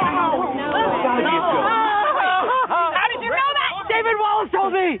about? How did you know that? David Wallace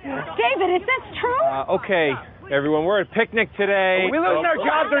told me! David, is this true? Okay, everyone, we're at picnic today. Are we losing our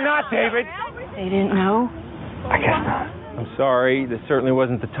jobs or not, David? They didn't know? I guess not. I'm sorry, this certainly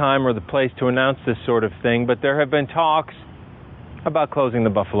wasn't the time or the place to announce this sort of thing, but there have been talks about closing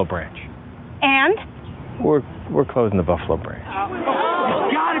the Buffalo branch. And? We're closing the Buffalo branch.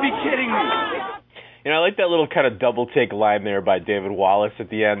 You gotta be kidding me! I like that little kind of double take line there by David Wallace at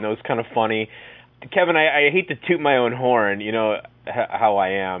the end. That was kind of funny. Kevin, I hate to toot my own horn, how I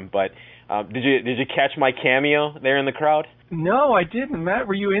am, but did you catch my cameo there in the crowd? No, I didn't. Matt,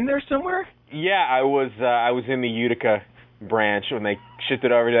 were you in there somewhere? Yeah, I was in the Utica branch when they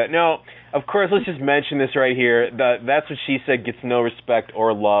shifted over to that. No, of course, let's just mention this right here. That's What She Said gets no respect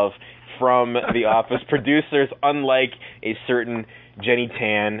or love from the Office producers, unlike a certain Jenny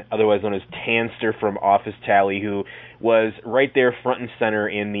Tan, otherwise known as Tanster from Office Tally, who was right there front and center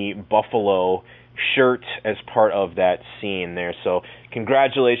in the Buffalo shirt as part of that scene there. So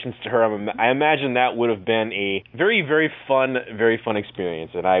congratulations to her. I imagine that would have been a very, very fun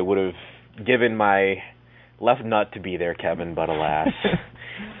experience, and I would have given my left nut to be there, Kevin, but alas,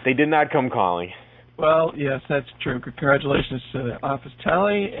 they did not come calling. Well, yes, that's true. Congratulations to the Office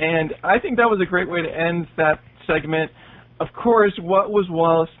Tally, and I think that was a great way to end that segment. Of course, what was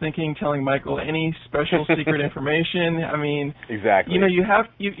Wallace thinking, telling Michael any special secret information? I mean, exactly.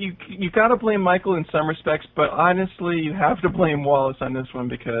 You got to blame Michael in some respects, but honestly, you have to blame Wallace on this one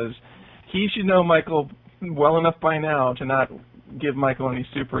because he should know Michael well enough by now to not give Michael any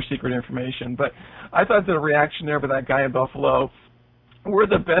super secret information. But I thought the reaction there by that guy in Buffalo, we're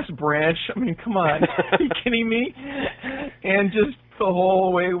the best branch. I mean, come on, are you kidding me? And just the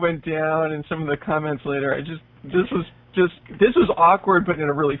whole way it went down, and some of the comments later, this was awkward, but in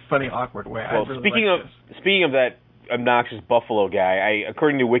a really funny, awkward way. Well, speaking of that obnoxious Buffalo guy,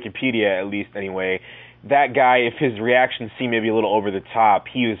 according to Wikipedia, at least anyway, that guy, if his reactions seem maybe a little over the top,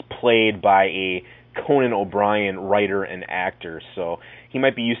 he was played by a Conan O'Brien writer and actor, so he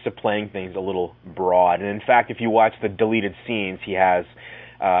might be used to playing things a little broad. And in fact, if you watch the deleted scenes, he has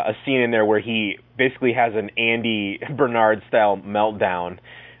a scene in there where he basically has an Andy Bernard-style meltdown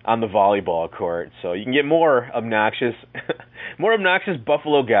on the volleyball court. So you can get more obnoxious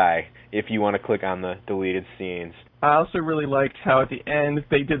Buffalo guy if you want to click on the deleted scenes. I also really liked how at the end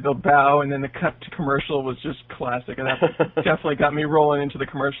they did the bow and then the cut to commercial was just classic, and that definitely got me rolling into the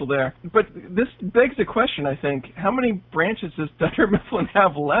commercial there. But this begs the question, I think, how many branches does Dunder Mifflin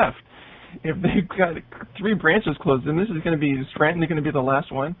have left? If they've got 3 branches closed, then this is going to be Scranton going to be the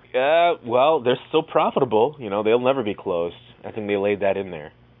last one? Well, they're still profitable. They'll never be closed. I think they laid that in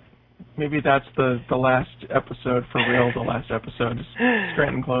there. Maybe that's the last episode for real. The last episode is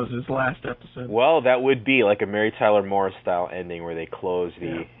Scranton closes. Last episode. Well, that would be like a Mary Tyler Moore style ending where they close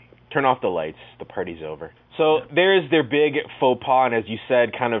turn off the lights, the party's over. So there's their big faux pas, and as you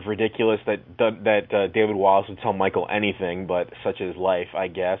said, kind of ridiculous that David Wallace would tell Michael anything, but such is life, I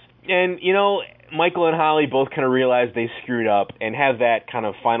guess. And, you know, Michael and Holly both kind of realize they screwed up and have that kind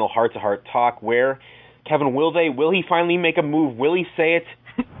of final heart-to-heart talk where, Kevin, will he finally make a move? Will he say it?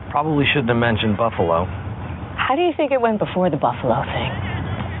 Probably shouldn't have mentioned Buffalo. How do you think it went before the Buffalo thing?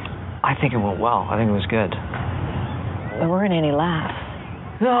 I think it went well. I think it was good. There weren't any laughs.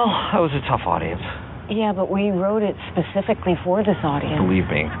 No, that was a tough audience. Yeah, but we wrote it specifically for this audience. Believe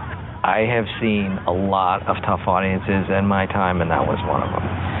me, I have seen a lot of tough audiences in my time, and that was one of them.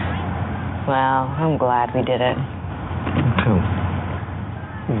 Well, I'm glad we did it. Me too.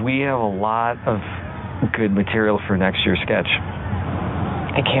 We have a lot of good material for next year's sketch.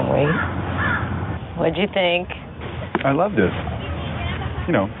 I can't wait. What'd you think? I loved it.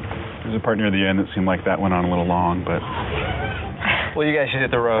 You know, there's a part near the end that seemed like that went on a little long, but... Well, you guys should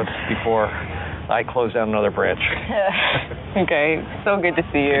hit the road before I close down another branch. Okay, so good to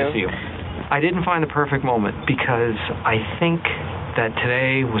see you. Good to see you. I didn't find the perfect moment because I think that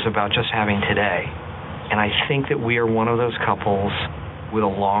today was about just having today. And I think that we are one of those couples with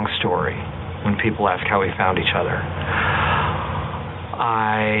a long story when people ask how we found each other.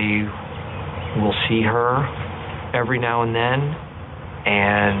 I will see her every now and then,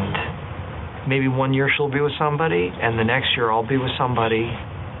 and maybe one year she'll be with somebody, and the next year I'll be with somebody,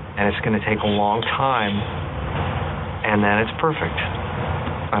 and it's going to take a long time, and then it's perfect.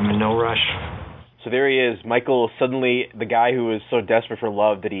 I'm in no rush. So there he is, Michael, suddenly the guy who was so desperate for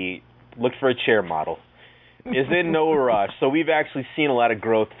love that he looked for a chair model, is in no rush. So we've actually seen a lot of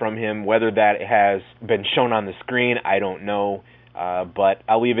growth from him. Whether that has been shown on the screen, I don't know. But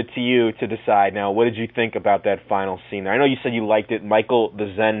I'll leave it to you to decide. Now, what did you think about that final scene? I know you said you liked it. Michael,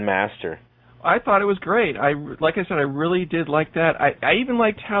 the Zen master. I thought it was great. Like I said, I really did like that. I even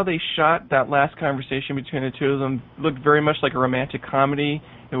liked how they shot that last conversation between the two of them. It looked very much like a romantic comedy,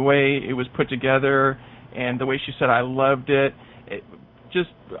 the way it was put together, and the way she said, I loved it.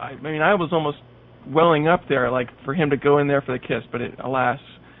 I was almost welling up there, like, for him to go in there for the kiss, but alas,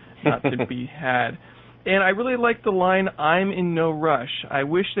 not to be had. And I really liked the line, I'm in no rush. I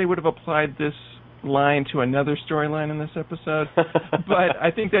wish they would have applied this line to another storyline in this episode. But I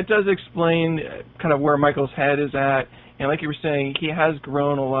think that does explain kind of where Michael's head is at. And like you were saying, he has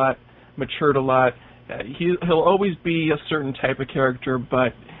grown a lot, matured a lot. He'll always be a certain type of character,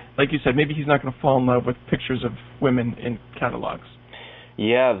 but like you said, maybe he's not going to fall in love with pictures of women in catalogs.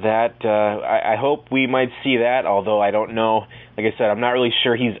 Yeah, I hope we might see that, although I don't know. Like I said, I'm not really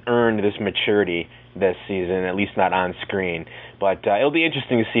sure he's earned this maturity this season, at least not on screen. But it'll be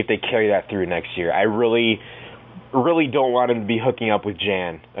interesting to see if they carry that through next year. I really, really don't want him to be hooking up with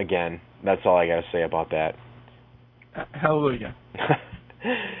Jan again. That's all I got to say about that. Hallelujah.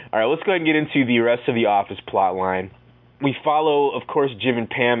 All right, let's go ahead and get into the rest of the Office plot line. We follow, of course, Jim and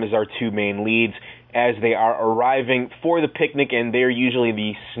Pam as our two main leads as they are arriving for the picnic, and they're usually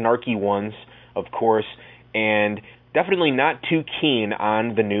the snarky ones, of course, and definitely not too keen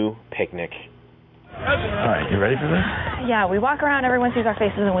on the new picnic. All right, you ready for this? Yeah, we walk around, everyone sees our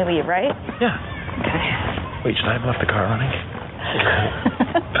faces, and we leave, right? Yeah. Okay. Wait, should I have left the car running?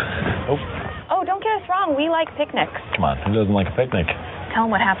 Oh, don't get us wrong. We like picnics. Come on, who doesn't like a picnic? Tell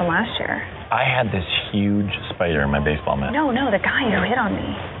them what happened last year. I had this huge spider in my baseball mitt. No, the guy who hit on me.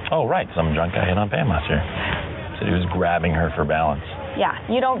 Oh, right, some drunk guy hit on Pam last year. Said he was grabbing her for balance. Yeah,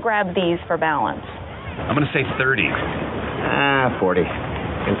 you don't grab these for balance. I'm going to say 30. 40.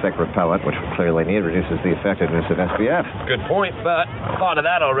 Insect repellent, which we clearly need, reduces the effectiveness of SPF. Good point, but I thought of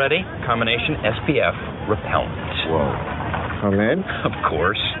that already. Combination SPF repellent. Whoa. Homemade? Of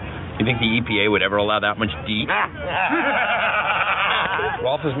course. You think the EPA would ever allow that much DEET?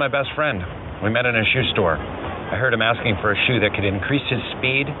 Rolf is my best friend. We met in a shoe store. I heard him asking for a shoe that could increase his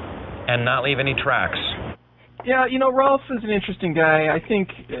speed and not leave any tracks. Yeah, Rolf is an interesting guy. I think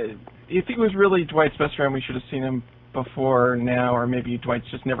if he was really Dwight's best friend, we should have seen him before now, or maybe Dwight's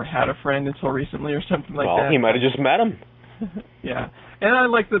just never had a friend until recently or something like that. Well, he might have just met him. Yeah. And I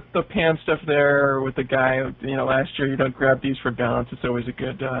like the Pam stuff there with the guy, last year, you don't grab these for balance. It's always a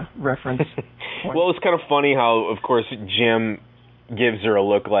good reference. Well, it's kind of funny how, of course, Jim gives her a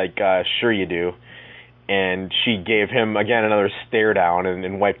look like, sure you do. And she gave him, again, another stare down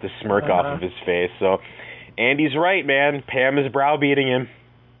and wiped the smirk off of his face. So Andy's right, man. Pam is browbeating him.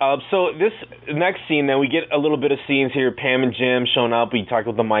 So this next scene, then, we get a little bit of scenes here. Pam and Jim showing up. We talked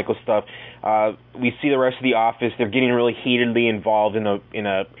about the Michael stuff. We see the rest of the office. They're getting really heatedly involved in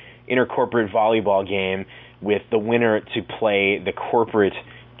a intercorporate volleyball game with the winner to play the corporate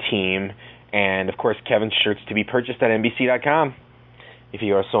team. And, of course, Kevin's shirts to be purchased at NBC.com if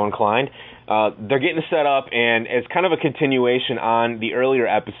you are so inclined. They're getting set up, and it's kind of a continuation on the earlier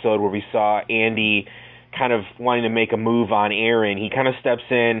episode where we saw Andy kind of wanting to make a move on Aaron. He kind of steps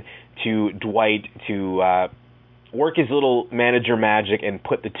in to Dwight to work his little manager magic and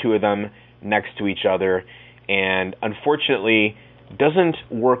put the two of them next to each other, and unfortunately doesn't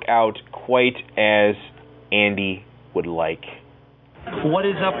work out quite as Andy would like. What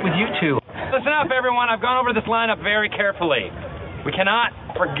is up with you two? Listen up, everyone. I've gone over this lineup very carefully. We cannot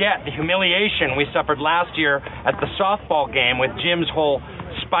forget the humiliation we suffered last year at the softball game with Jim's whole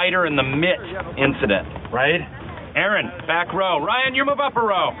spider in the mitt incident, right? Aaron, back row. Ryan, you move up a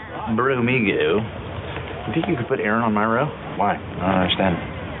row. Brumigo. You think you could put Aaron on my row? Why? I don't understand.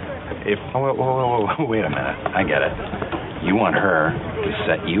 Wait a minute. I get it. You want her to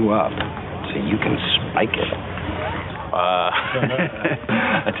set you up so you can spike it.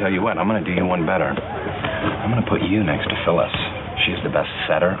 I tell you what, I'm going to do you one better. I'm going to put you next to Phyllis. She's the best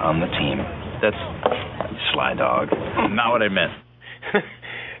setter on the team. That's sly dog. Not what I meant.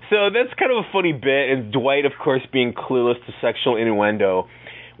 So that's kind of a funny bit, and Dwight, of course, being clueless to sexual innuendo,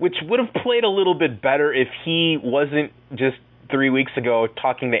 which would have played a little bit better if he wasn't just 3 weeks ago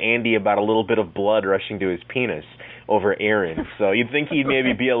talking to Andy about a little bit of blood rushing to his penis over Aaron. So you'd think he'd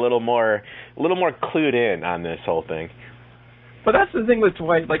maybe be a little more clued in on this whole thing. But that's the thing with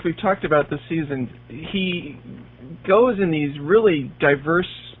Dwight, like we've talked about this season, he goes in these really diverse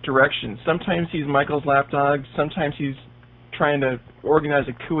directions. Sometimes he's Michael's lapdog, sometimes he's trying to organize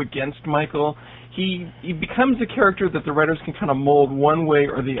a coup against Michael. He becomes a character that the writers can kind of mold one way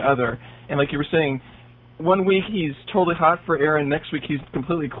or the other. And like you were saying, one week he's totally hot for Aaron, next week he's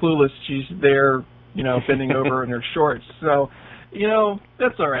completely clueless. She's there, bending over in her shorts. So,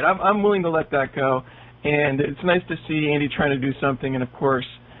 that's all right. I'm willing to let that go. And it's nice to see Andy trying to do something. And, of course,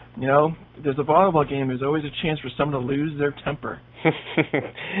 there's a volleyball game. There's always a chance for someone to lose their temper.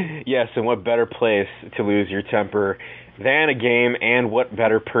 Yes, and what better place to lose your temper than a game, and what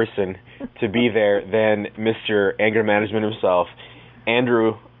better person to be there than Mr. Anger Management himself,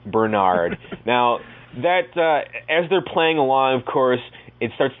 Andrew Bernard. Now, that as they're playing along, of course,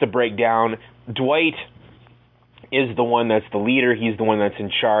 it starts to break down. Dwight is the one that's the leader. He's the one that's in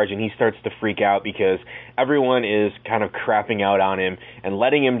charge, and he starts to freak out because everyone is kind of crapping out on him and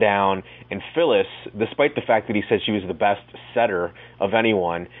letting him down. And Phyllis, despite the fact that he said she was the best setter of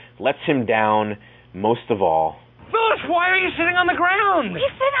anyone, lets him down most of all. Phyllis, why are you sitting on the ground?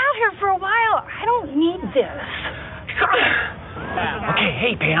 We've been out here for a while. I don't need this. Okay,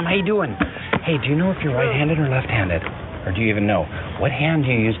 hey, Pam, how you doing? Hey, do you know if you're right-handed or left-handed? Or do you even know? What hand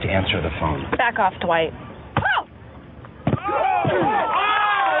do you use to answer the phone? Back off, Dwight. What?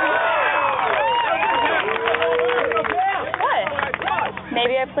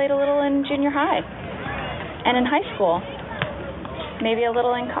 Maybe I played a little in junior high. And in high school. Maybe a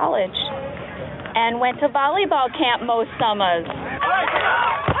little in college. And went to volleyball camp most summers.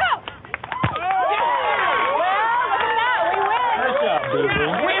 We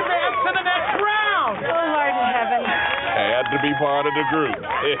advance to the next round. Oh, Lord in heaven. Had to be part of the group.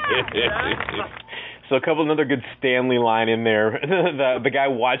 So another good Stanley line in there. the guy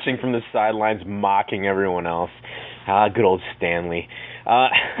watching from the sidelines mocking everyone else. Good old Stanley.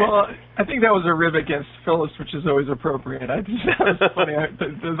 Well, I think that was a rib against Phyllis, which is always appropriate. I just that was funny.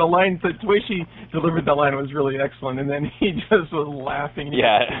 The line, the way she delivered the line was really excellent, and then he just was laughing. He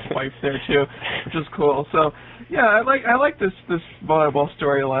had his wife there too, which is cool. So, yeah, I like this volleyball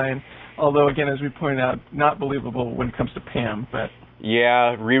storyline. Although, again, as we pointed out, not believable when it comes to Pam, but.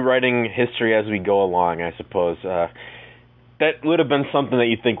 Yeah, rewriting history as we go along, I suppose. That would have been something that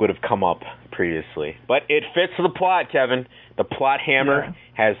you think would have come up previously. But it fits the plot, Kevin. The plot hammer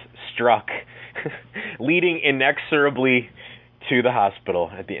has struck, leading inexorably to the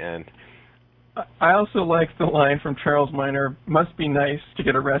hospital at the end. I also like the line from Charles Minor, must be nice to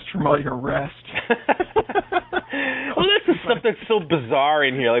get a rest from all your rest. Well, that's the stuff that's so bizarre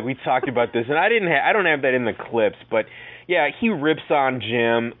in here. Like, we talked about this, and I don't have that in the clips, but yeah, he rips on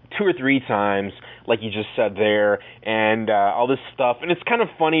Jim 2 or 3 times, like you just said there, and all this stuff. And it's kind of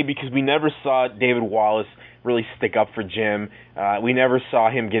funny because we never saw David Wallace really stick up for Jim. We never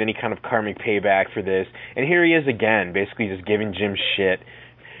saw him get any kind of karmic payback for this. And here he is again, basically just giving Jim shit.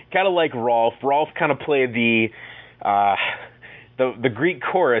 Kind of like Rolf. Rolf kind of played the Greek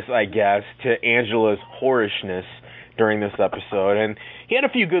chorus, I guess, to Angela's whorishness during this episode. And he had a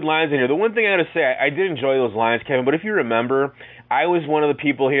few good lines in here. The one thing I got to say, I did enjoy those lines, Kevin, but if you remember, I was one of the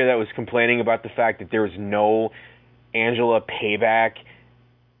people here that was complaining about the fact that there was no Angela payback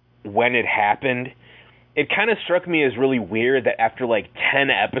when it happened, it kind of struck me as really weird that after like 10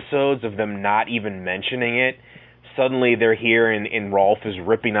 episodes of them not even mentioning it, suddenly they're here and Rolf is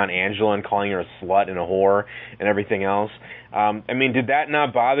ripping on Angela and calling her a slut and a whore and everything else. I mean, did that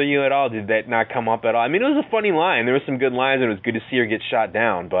not bother you at all? Did that not come up at all? I mean, it was a funny line. There were some good lines, and it was good to see her get shot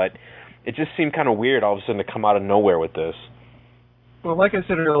down, but it just seemed kind of weird all of a sudden to come out of nowhere with this. Well, like I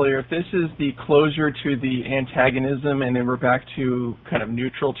said earlier, if this is the closure to the antagonism and then we're back to kind of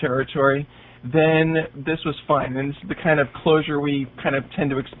neutral territory, then this was fine. And this is the kind of closure we kind of tend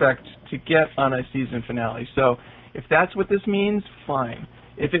to expect to get on a season finale. So if that's what this means, fine.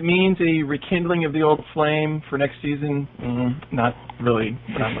 If it means a rekindling of the old flame for next season, not really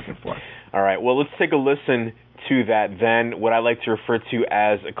what I'm looking for. All right, well, let's take a listen to that then, what I like to refer to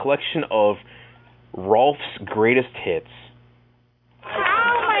as a collection of Rolf's greatest hits.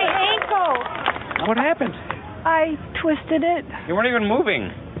 Ow, my ankle! What happened? I twisted it. You weren't even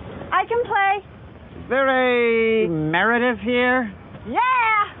moving. I can play. Is there a Meredith here?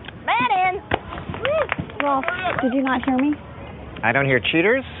 Yeah! Man in! Rolf, did you not hear me? I don't hear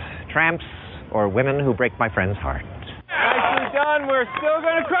cheaters, tramps, or women who break my friend's heart. Nicely done. We're still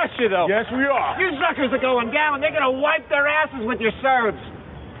going to crush you, though. Yes, we are. You suckers are going down. They're going to wipe their asses with your serves.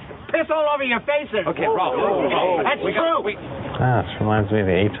 Piss all over your faces. Okay, Rolf. That's true. This reminds me of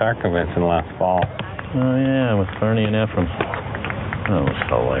the ATAR convention last fall. Oh, yeah, with Bernie and Ephraim. That was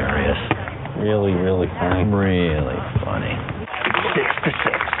hilarious. Really, really funny. Really funny. 6 to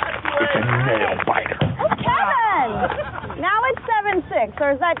 6. It's a nail biter. Oh, Kevin! Now it's 7-6,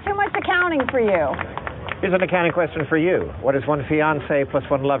 or is that too much accounting for you? Here's an accounting question for you. What does one fiancé plus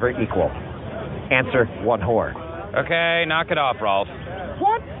one lover equal? Answer, one whore. Okay, knock it off, Rolf.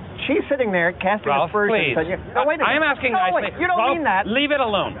 What? She's sitting there casting Rolf, aspersions. please. No, wait a minute. I am asking nicely. Wait, you don't Rolf, mean that. Leave it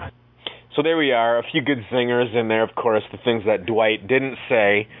alone. So there we are, a few good singers in there, of course, the things that Dwight didn't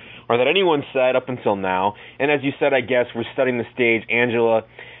say, or that anyone said up until now. And as you said, I guess, we're setting the stage. Angela,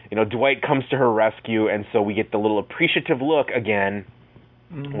 Dwight comes to her rescue, and so we get the little appreciative look again,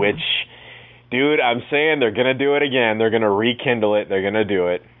 which, dude, I'm saying they're going to do it again. They're going to rekindle it. They're going to do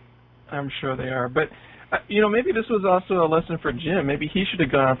it. I'm sure they are. But, maybe this was also a lesson for Jim. Maybe he should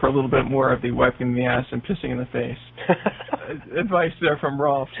have gone for a little bit more of the wiping in the ass and pissing in the face. Advice there from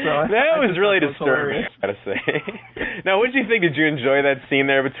Rolf. So that was really disturbing, I gotta say. Now, what did you think? Did you enjoy that scene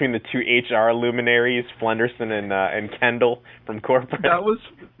there between the two HR luminaries, Flenderson and Kendall from corporate? That was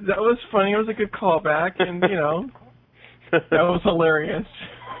funny. It was a good callback, and that was hilarious.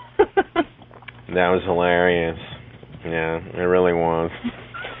 That was hilarious. Yeah, it really was.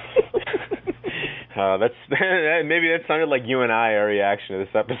 Maybe that sounded like you and I, our reaction to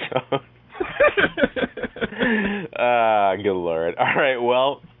this episode. Good Lord. All right,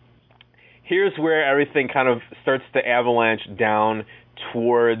 well, here's where everything kind of starts to avalanche down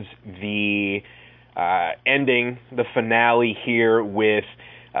towards the ending, the finale here with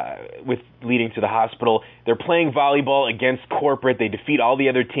leading to the hospital. They're playing volleyball against corporate. They defeat all the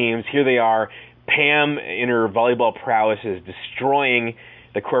other teams. Here they are. Pam, in her volleyball prowess, is destroying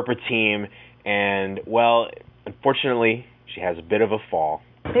the corporate team. And, well, unfortunately, she has a bit of a fall.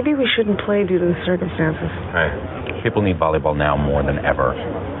 Maybe we shouldn't play due to the circumstances. Right. People need volleyball now more than ever.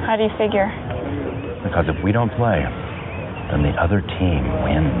 How do you figure? Because if we don't play, then the other team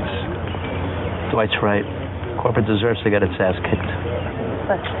wins. Dwight's right. Corporate deserves to get its ass kicked.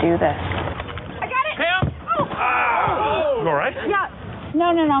 Let's do this. I got it! Pam! You all right? Yeah. No,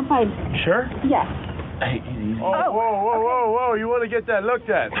 I'm fine. Sure? Yes. Hey, whoa. You want to get that looked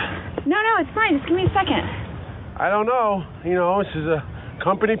at? No, it's fine. Just give me a second. I don't know. This is a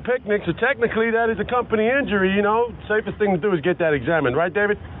company picnic, so technically that is a company injury, Safest thing to do is get that examined, right,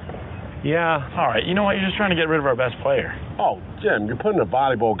 David? Yeah. All right. You know what? You're just trying to get rid of our best player. Oh, Jim, you're putting a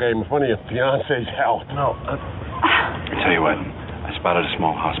volleyball game in front of your fiance's health. No. I tell you what. I spotted a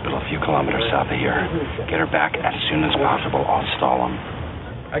small hospital a few kilometers south of here. Get her back as soon as possible. I'll stall them.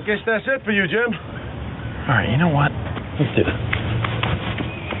 I guess that's it for you, Jim. All right. You know what? Let's do it.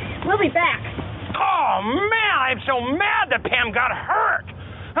 We'll be back. Oh, man, I'm so mad that Pam got hurt.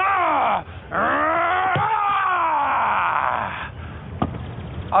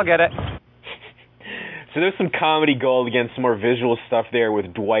 I'll get it. So there's some comedy gold against some more visual stuff there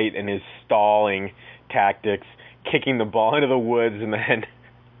with Dwight and his stalling tactics, kicking the ball into the woods and then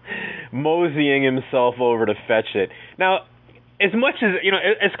moseying himself over to fetch it. Now, as much as,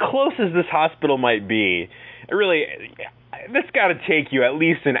 as close as this hospital might be, really, that's got to take you at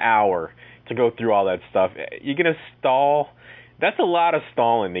least an hour to to go through all that stuff. You're going to stall. That's a lot of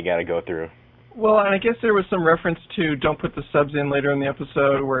stalling they got to go through. Well, and I guess there was some reference to don't put the subs in later in the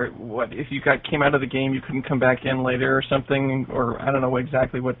episode, where if you came out of the game, you couldn't come back in later or something, or I don't know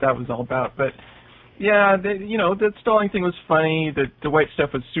exactly what that was all about. But yeah, the stalling thing was funny. The Dwight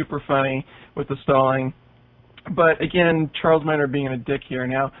stuff was super funny with the stalling. But again, Charles Miner being a dick here.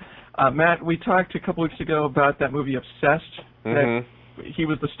 Now, Matt, we talked a couple weeks ago about that movie Obsessed. That he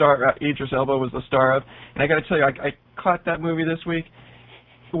was the star. Idris Elba was the star of, and I got to tell you, I caught that movie this week.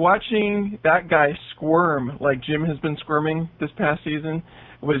 Watching that guy squirm like Jim has been squirming this past season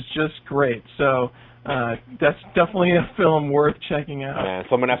was just great. So that's definitely a film worth checking out. Yeah,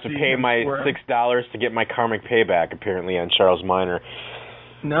 so I'm gonna have to pay my $6 to get my karmic payback, apparently, on Charles Miner.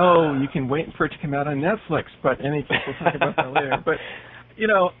 No, you can wait for it to come out on Netflix. But we'll talk about that later. But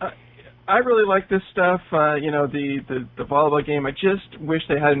I really like this stuff. The volleyball game. I just wish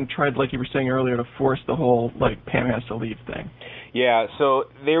they hadn't tried, like you were saying earlier, to force the whole Pam has to leave thing. Yeah, so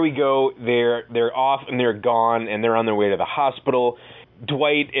there we go. They're off and they're gone and they're on their way to the hospital.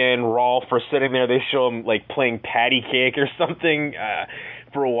 Dwight and Rolf are sitting there. They show them playing patty cake or something.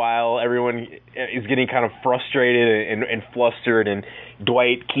 For a while, everyone is getting kind of frustrated and flustered, and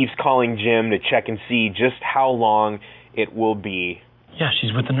Dwight keeps calling Jim to check and see just how long it will be. Yeah,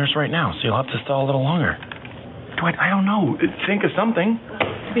 she's with the nurse right now, so you'll have to stall a little longer. Dwight, I don't know. Think of something.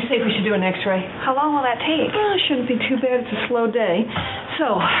 To be safe, we should do an x-ray. How long will that take? Well, it shouldn't be too bad. It's a slow day.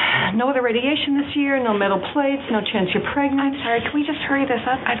 So, no other radiation this year, no metal plates, no chance you're pregnant. I'm sorry, can we just hurry this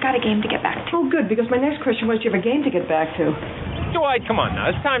up? I've got a game to get back to. Oh, good, because my next question was, do you have a game to get back to? Dwight, come on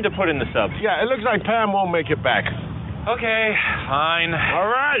now. It's time to put in the subs. Yeah, it looks like Pam won't make it back. Okay, fine. All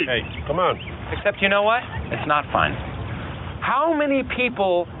right. Hey, come on. Except you know what? It's not fine. How many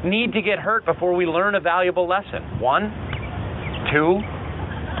people need to get hurt before we learn a valuable lesson? 1, 2,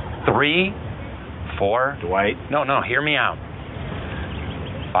 3, 4. Dwight. No, hear me out.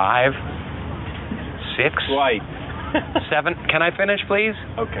 5, 6. Dwight. 7. Can I finish, please?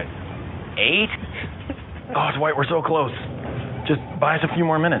 Okay. 8. Oh, Dwight, we're so close. Just buy us a few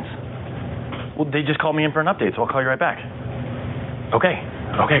more minutes. Well, they just called me in for an update, so I'll call you right back. Okay,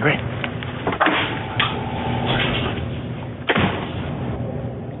 great.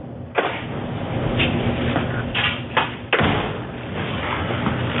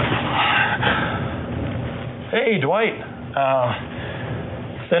 Hey, Dwight.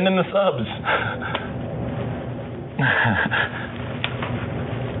 Send in the subs.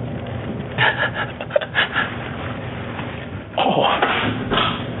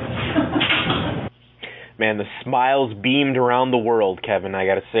 Man, the smiles beamed around the world, Kevin. I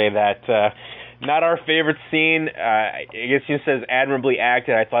got to say that. Not our favorite scene. I guess he says admirably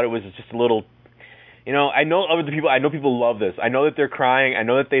acted. I thought it was just a little. I know people love this. I know that they're crying. I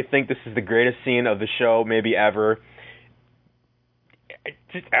know that they think this is the greatest scene of the show, maybe ever.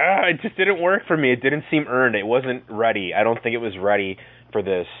 It just didn't work for me. It didn't seem earned. It wasn't ready. I don't think it was ready for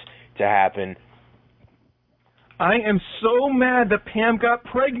this to happen. I am so mad that Pam got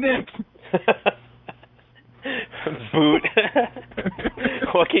pregnant. Boot.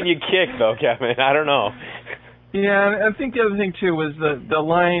 What can you kick, though, Kevin? I don't know. Yeah, I think the other thing, too, was the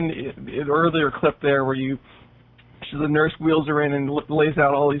line in the earlier clip there where the nurse wheels her in and lays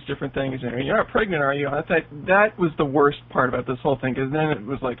out all these different things. And you're not pregnant, are you? I thought that was the worst part about this whole thing, because then it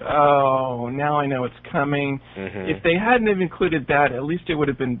was like, oh, now I know it's coming. Mm-hmm. If they hadn't have included that, at least it would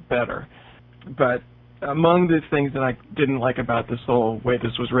have been better. But among the things that I didn't like about this whole way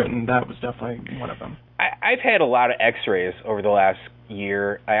this was written, that was definitely one of them. I've had a lot of x-rays over the last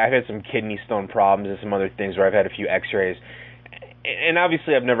year. I've had some kidney stone problems and some other things where I've had a few x-rays. And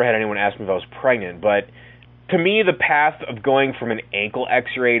obviously I've never had anyone ask me if I was pregnant, but to me the path of going from an ankle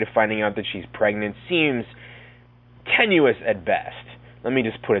x-ray to finding out that she's pregnant seems tenuous at best. Let me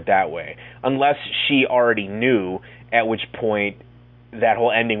just put it that way. Unless she already knew, at which point that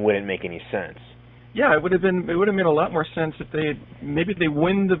whole ending wouldn't make any sense. Yeah, it would have made a lot more sense if they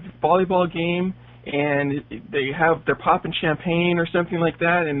win the volleyball game and they're popping champagne or something like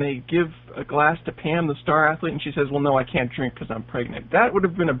that, and they give a glass to Pam, the star athlete, and she says, well, no, I can't drink because I'm pregnant. That would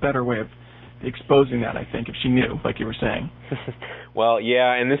have been a better way of exposing that, I think, if she knew, like you were saying. Well,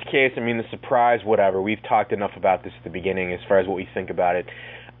 yeah, in this case, the surprise, whatever. We've talked enough about this at the beginning as far as what we think about it.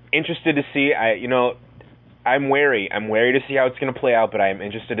 Interested to see, I'm wary. I'm wary to see how it's going to play out, but I'm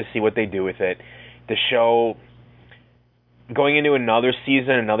interested to see what they do with it. The show, going into another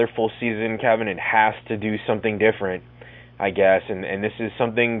season, another full season, Kevin, it has to do something different, I guess, and this is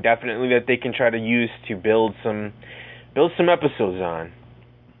something definitely that they can try to use to build some episodes on.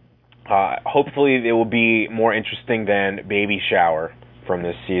 Hopefully it will be more interesting than Baby Shower from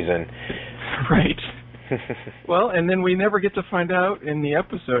this season. Right. Well, and then we never get to find out, in the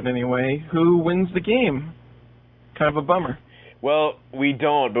episode anyway, who wins the game. Kind of a bummer. Well, we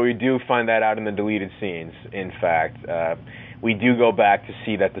don't, but we do find that out in the deleted scenes, in fact. We do go back to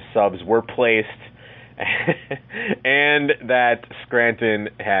see that the subs were placed and that Scranton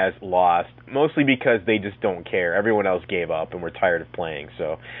has lost, mostly because they just don't care. Everyone else gave up and we're tired of playing.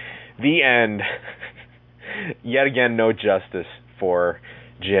 So, the end. Yet again, no justice for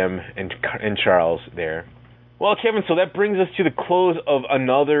Jim and Charles there. Well, Kevin, so that brings us to the close of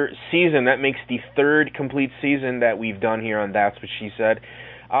another season. That makes the third complete season that we've done here on That's What She Said.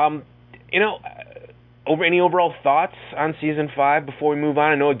 Any overall thoughts on Season 5 before we move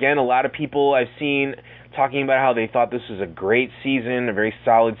on? I know, again, a lot of people I've seen talking about how they thought this was a great season, a very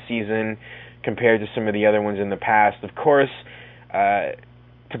solid season compared to some of the other ones in the past. Of course,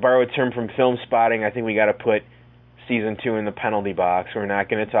 to borrow a term from Film Spotting, I think we got to put Season 2 in the penalty box. We're not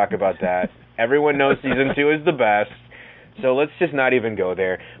going to talk about that. Everyone knows Season 2 is the best, so let's just not even go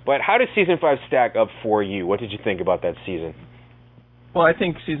there. But how does Season 5 stack up for you? What did you think about that season? Well, I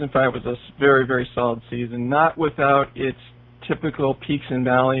think Season 5 was a very, very solid season, not without its typical peaks and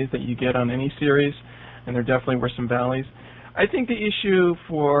valleys that you get on any series, and there definitely were some valleys. I think the issue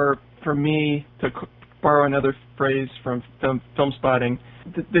for me, to borrow another phrase from Film Spotting,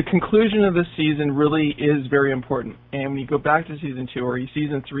 the conclusion of the season really is very important. And when you go back to Season 2 or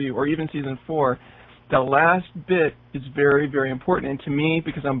Season 3 or even Season 4, the last bit is very, very important. And to me,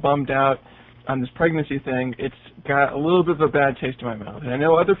 because I'm bummed out on this pregnancy thing, it's got a little bit of a bad taste in my mouth. And I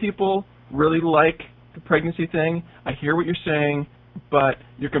know other people really like the pregnancy thing. I hear what you're saying, but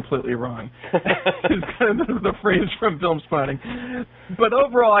you're completely wrong. It's kind of the phrase from Film Spotting. But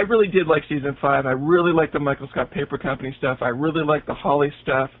overall, I really did like Season 5. I really liked the Michael Scott Paper Company stuff. I really liked the Holly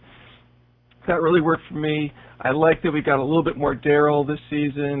stuff. That really worked for me. I liked that we got a little bit more Daryl this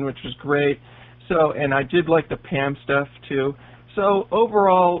season, which was great. So, and I did like the Pam stuff, too. So,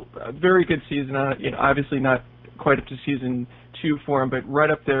 overall, a very good season. Obviously not quite up to Season 2 for him, but right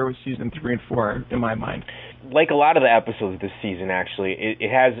up there with Season 3 and 4 in my mind. Like a lot of the episodes this season, actually,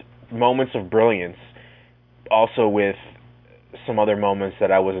 it has moments of brilliance, also with some other moments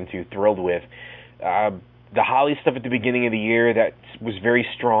that I wasn't too thrilled with. The Holly stuff at the beginning of the year, that was very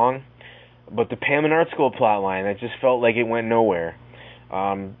strong, but the Pam and Art School plotline, that just felt like it went nowhere.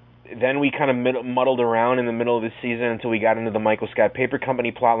 Then we kind of muddled around in the middle of the season until we got into the Michael Scott Paper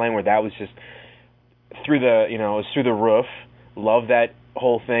Company plotline, where that was just through the roof. Love that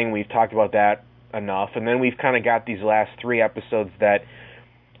whole thing. We've talked about that enough. And then we've kind of got these last 3 episodes that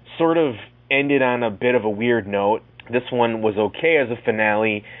sort of ended on a bit of a weird note. This one was okay as a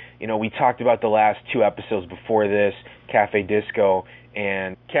finale. We talked about the last 2 episodes before this, Cafe Disco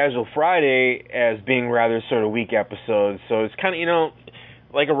and Casual Friday, as being rather sort of weak episodes. So it's kind of,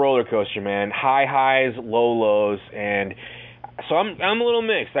 like a roller coaster, man. High highs, low lows, and so I'm a little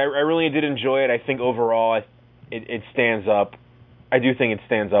mixed. I really did enjoy it. I think overall it stands up. I do think it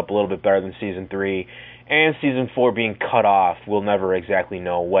stands up a little bit better than Season 3. And Season 4 being cut off, we'll never exactly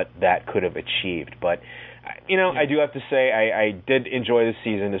know what that could have achieved. But, I do have to say I did enjoy the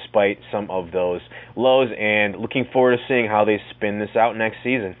season despite some of those lows, and looking forward to seeing how they spin this out next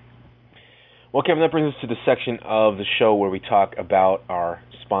season. Well, Kevin, that brings us to the section of the show where we talk about our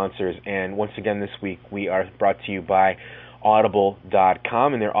sponsors. And once again this week, we are brought to you by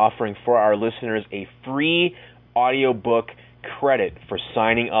Audible.com, and they're offering for our listeners a free audiobook credit for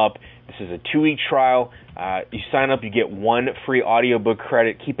signing up. This is a 2-week trial. You sign up, you get 1 free audiobook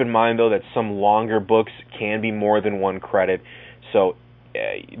credit. Keep in mind, though, that some longer books can be more than 1 credit. So,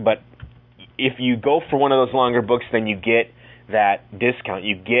 but if you go for one of those longer books, then you get that discount.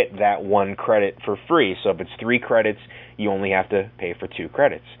 You get that 1 credit for free. So if it's 3 credits, you only have to pay for 2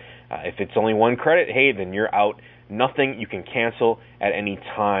 credits. If it's only 1 credit, hey, then you're out. Nothing. You can cancel at any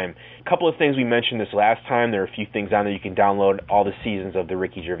time. A couple of things we mentioned this last time. There are a few things on there. You can download all the seasons of the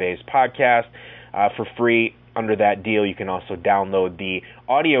Ricky Gervais podcast for free. Under that deal, you can also download the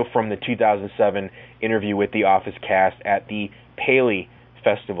audio from the 2007 interview with the Office cast at the Paley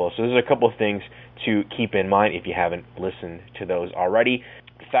Festival. So there's a couple of things to keep in mind if you haven't listened to those already.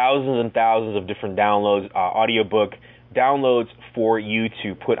 Thousands and thousands of different downloads, audiobook downloads for you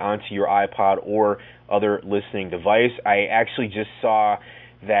to put onto your iPod or other listening device. I actually just saw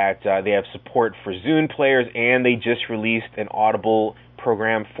that they have support for Zune players, and they just released an Audible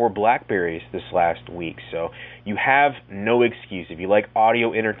program for BlackBerries this last week. So you have no excuse. If you like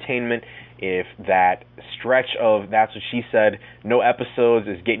audio entertainment, if that stretch of That's What She Said, no episodes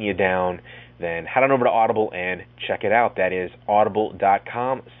is getting you down, then head on over to Audible and check it out. That is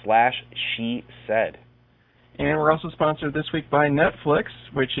audible.com/she said. And we're also sponsored this week by Netflix,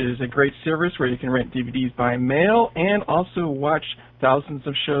 which is a great service where you can rent DVDs by mail and also watch thousands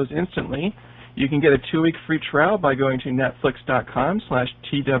of shows instantly. You can get a 2-week free trial by going to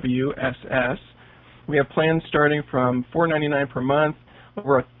netflix.com/TWSS. We have plans starting from $4.99 per month,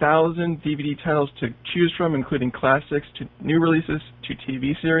 over 1,000 DVD titles to choose from, including classics to new releases to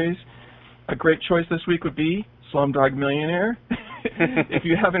TV series. A great choice this week would be Slumdog Millionaire. If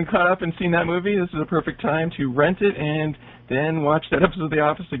you haven't caught up and seen that movie, this is a perfect time to rent it and then watch that episode of The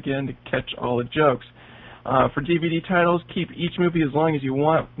Office again to catch all the jokes. For DVD titles, keep each movie as long as you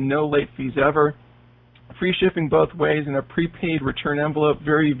want, no late fees ever. Free shipping both ways and a prepaid return envelope,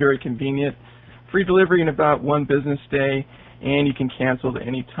 very, very convenient. Free delivery in about 1 business day, and you can cancel at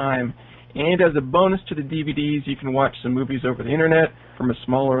any time. And as a bonus to the DVDs, you can watch some movies over the internet from a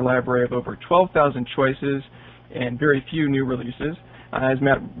smaller library of over 12,000 choices and very few new releases. As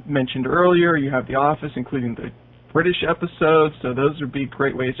Matt mentioned earlier, you have The Office, including the British episodes, so those would be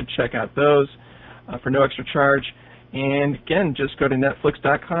great ways to check out those for no extra charge. And again, just go to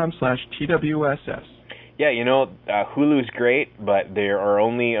netflix.com/TWSS. Yeah, Hulu is great, but there are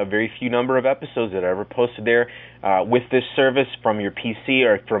only a very few number of episodes that are ever posted there. With this service from your PC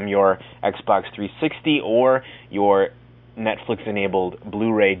or from your Xbox 360 or your Netflix-enabled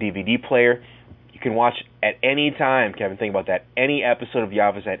Blu-ray DVD player, you can watch at any time, Kevin, think about that, any episode of The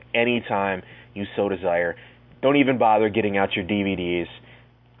Office at any time you so desire. Don't even bother getting out your DVDs.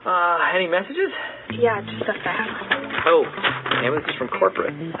 Any messages? Yeah, just a fax. Oh, damn it, this is from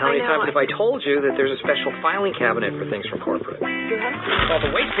corporate. How many times have I told you that there's a special filing cabinet for things from corporate? It's called the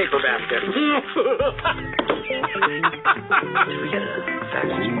waste paper basket. Did we get a fax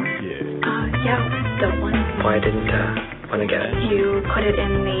this morning? Yeah, the one. Why didn't get it? You put it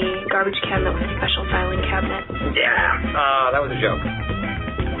in the garbage can that was a special filing cabinet. Yeah, that was a joke.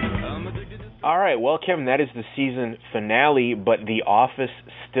 All right, well, Kevin, that is the season finale, but The Office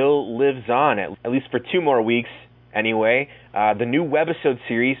still lives on, at least for 2 more weeks anyway. The new webisode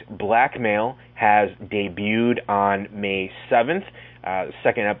series, Blackmail, has debuted on May 7th. The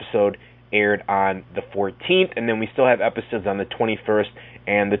second episode aired on the 14th, and then we still have episodes on the 21st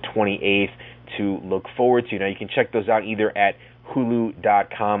and the 28th to look forward to. Now, you can check those out either at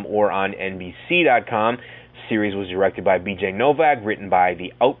Hulu.com or on NBC.com. The series was directed by B.J. Novak, written by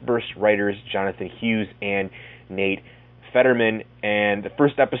the Outburst writers Jonathan Hughes and Nate Fetterman. And the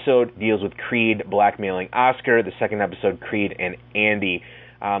first episode deals with Creed blackmailing Oscar. The second episode, Creed and Andy.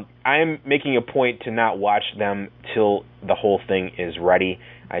 I'm making a point to not watch them till the whole thing is ready,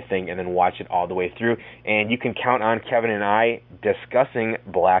 I think, and then watch it all the way through. And you can count on Kevin and I discussing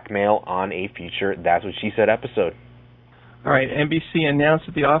Blackmail on a future That's What She Said episode. All right, NBC announced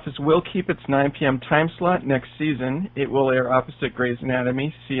that The Office will keep its 9 p.m. time slot next season. It will air opposite Grey's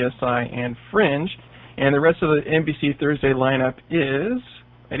Anatomy, CSI, and Fringe. And the rest of the NBC Thursday lineup is,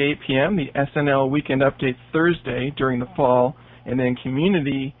 at 8 p.m., the SNL Weekend Update Thursday during the fall, and then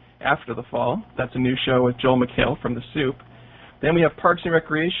Community after the fall. That's a new show with Joel McHale from The Soup. Then we have Parks and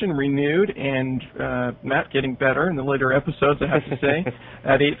Recreation renewed, and Matt getting better in the later episodes, I have to say,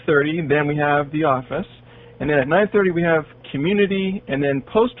 at 8:30. Then we have The Office. And then at 9:30 we have Community, and then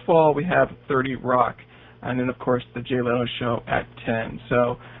post-fall we have 30 Rock. And then, of course, the Jay Leno Show at 10.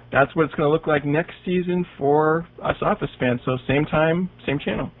 So that's what it's going to look like next season for us Office fans. So same time, same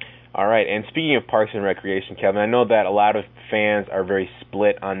channel. All right, and speaking of Parks and Recreation, Kevin, I know that a lot of fans are very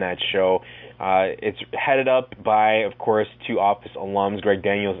split on that show. It's headed up by, of course, 2 Office alums, Greg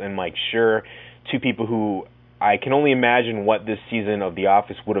Daniels and Mike Schur, 2 people who I can only imagine what this season of The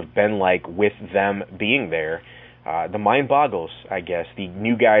Office would have been like with them being there. The mind boggles, I guess. The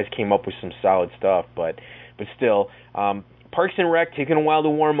new guys came up with some solid stuff, but still. Parks and Rec taking a while to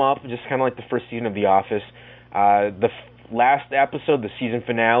warm up, just kind of like the first season of The Office. The last episode, the season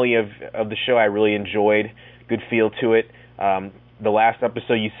finale of the show, I really enjoyed. Good feel to it. The last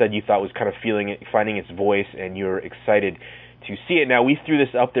episode you said you thought was kind of finding its voice, and you were excited to see it. Now, we threw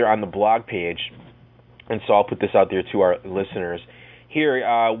this up there on the blog page, and so I'll put this out there to our listeners. Here,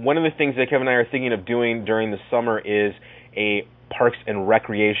 one of the things that Kevin and I are thinking of doing during the summer is a Parks and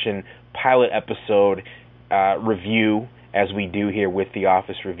Recreation pilot episode review, as we do here with The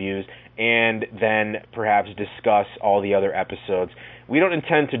Office Reviews, and then perhaps discuss all the other episodes. We don't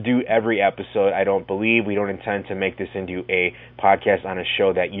intend to do every episode, I don't believe. We don't intend to make this into a podcast on a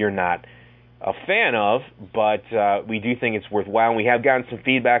show that you're not a fan of, but we do think it's worthwhile. And we have gotten some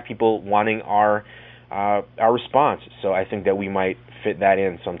feedback, people wanting our response, so I think that we might fit that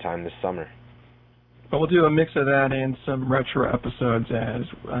in sometime this summer. But we'll do a mix of that and some retro episodes as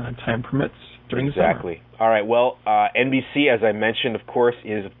time permits during the summer. Exactly. All right, well, NBC, as I mentioned, of course,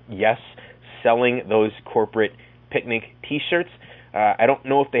 is, yes, selling those corporate picnic T-shirts. I don't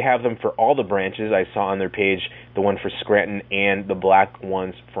know if they have them for all the branches. I saw on their page the one for Scranton and the black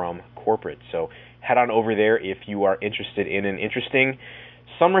ones from corporate. So head on over there if you are interested in an interesting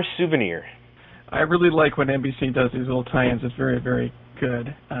summer souvenir. I really like when NBC does these little tie-ins. It's very, very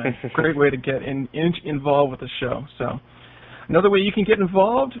good. Great way to get involved with the show. So another way you can get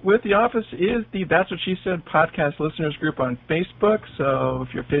involved with The Office is the That's What She Said podcast listeners group on Facebook. So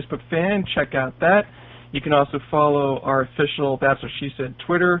if you're a Facebook fan, check out that. You can also follow our official That's What She Said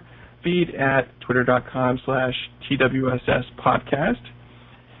Twitter feed at twitter.com/TWSS podcast.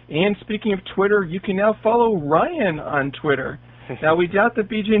 And speaking of Twitter, you can now follow Ryan on Twitter. Now, we doubt that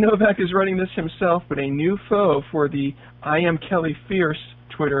BJ Novak is running this himself, but a new foe for the I Am Kelly Fierce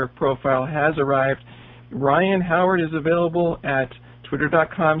Twitter profile has arrived. Ryan Howard is available at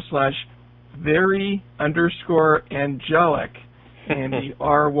twitter.com/very_angelic. And the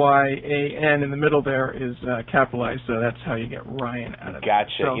RYAN in the middle there is capitalized, so that's how you get Ryan out of it.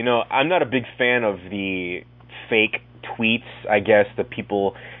 Gotcha. So, I'm not a big fan of the fake tweets, I guess, the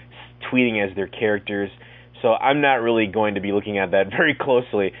people tweeting as their characters. So I'm not really going to be looking at that very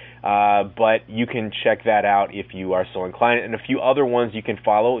closely, but you can check that out if you are so inclined. And a few other ones you can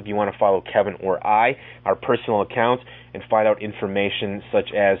follow if you want to follow Kevin or I, our personal accounts, and find out information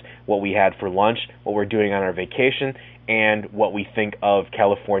such as what we had for lunch, what we're doing on our vacation, and what we think of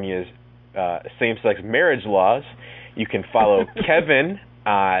California's same-sex marriage laws. You can follow Kevin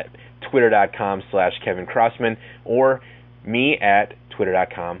at twitter.com/Kevin Crossman or me at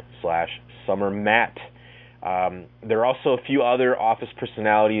twitter.com/SummerMatt. There are also a few other Office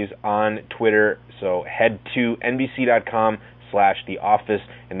personalities on Twitter, so head to NBC.com/The Office,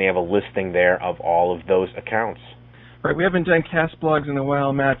 and they have a listing there of all of those accounts. Right, we haven't done cast blogs in a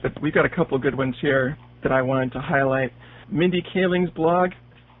while, Matt, but we've got a couple of good ones here that I wanted to highlight. Mindy Kaling's blog,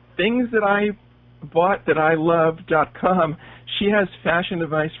 ThingsThatIBoughtThatILove.com. She has fashion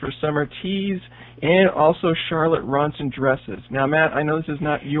advice for summer teas and also Charlotte Ronson dresses. Now, Matt, I know this is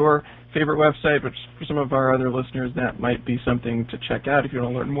not your favorite website, but for some of our other listeners, that might be something to check out if you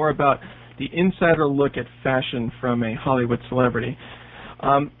want to learn more about the insider look at fashion from a Hollywood celebrity.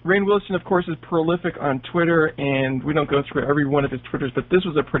 Rainn Wilson, of course, is prolific on Twitter, and we don't go through every one of his Twitters, but this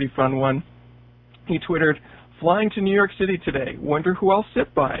was a pretty fun one. He twittered, "Flying to New York City today. Wonder who I'll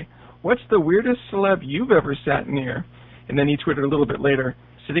sit by. What's the weirdest celeb you've ever sat near?" And then he twittered a little bit later,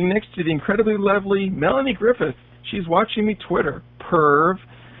 "Sitting next to the incredibly lovely Melanie Griffith. She's watching me Twitter. Perv.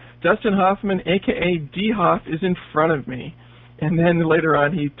 Dustin Hoffman, a.k.a. D-Hoff, is in front of me." And then later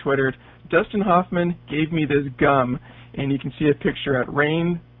on he twittered, "Dustin Hoffman gave me this gum." And you can see a picture at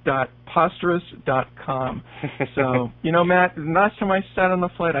rain.posterous.com. So, Matt, the last time I sat on the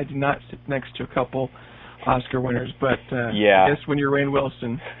flight, I did not sit next to a couple Oscar winners. But I guess when you're Rainn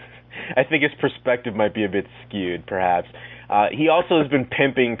Wilson, I think his perspective might be a bit skewed, perhaps. He also has been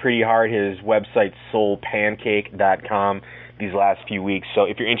pimping pretty hard his website, soulpancake.com, these last few weeks. So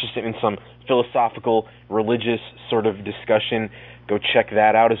if you're interested in some philosophical, religious sort of discussion, go check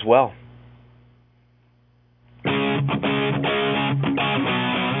that out as well.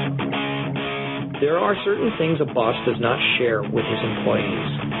 There are certain things a boss does not share with his employees.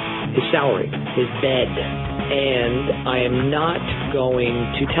 His salary, his bed, and I am not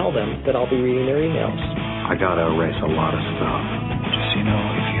going to tell them that I'll be reading their emails. I gotta erase a lot of stuff. Just so you know,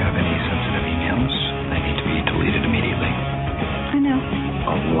 if you have any sensitive emails, they need to be deleted immediately. I know.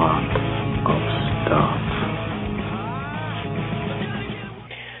 A lot of stuff.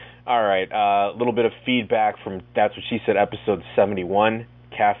 All right, a little bit of feedback from That's What She Said, episode 71,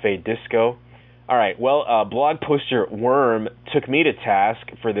 Cafe Disco. All right, well, blog poster Worm took me to task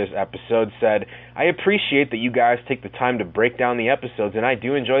for this episode, said, "I appreciate that you guys take the time to break down the episodes, and I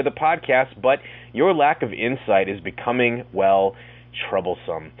do enjoy the podcast, but your lack of insight is becoming, well,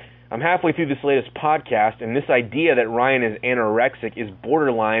 troublesome. I'm halfway through this latest podcast, and this idea that Ryan is anorexic is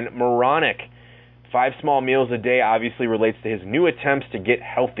borderline moronic. 5 small meals a day obviously relates to his new attempts to get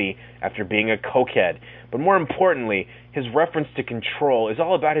healthy after being a cokehead. But more importantly, his reference to control is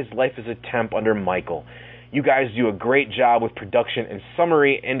all about his life as a temp under Michael. You guys do a great job with production and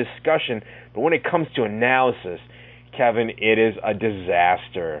summary and discussion, but when it comes to analysis, Kevin, it is a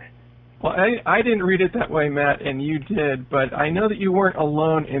disaster." Well, I didn't read it that way, Matt, and you did, but I know that you weren't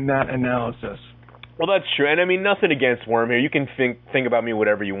alone in that analysis. Well, that's true, and I mean, nothing against Worm here. You can think about me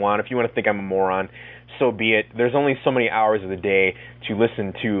whatever you want. If you want to think I'm a moron, so be it. There's only so many hours of the day to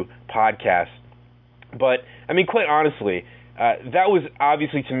listen to podcasts. But, I mean, quite honestly, that was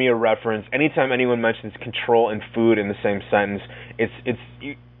obviously to me a reference. Anytime anyone mentions control and food in the same sentence,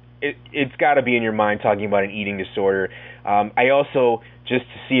 it's got to be in your mind talking about an eating disorder. I also, just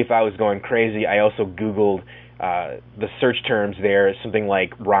to see if I was going crazy, I also Googled the search terms there, something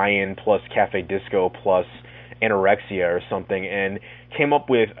like Ryan plus Cafe Disco plus anorexia or something, and came up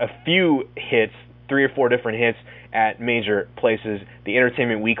with a few hits, 3 or 4 different hits at major places. The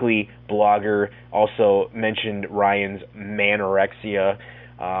Entertainment Weekly blogger also mentioned Ryan's manorexia.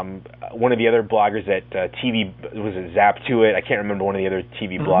 One of the other bloggers at TV, was it Zap to It? I can't remember one of the other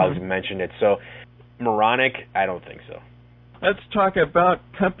TV blogs mentioned it. So, moronic? I don't think so. Let's talk about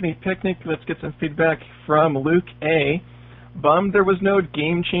Company Picnic. Let's get some feedback from Luke A. Bummed there was no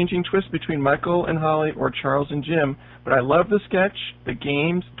game-changing twist between Michael and Holly or Charles and Jim, but I love the sketch, the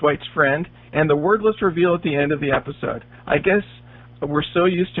games, Dwight's friend, and the wordless reveal at the end of the episode. I guess we're so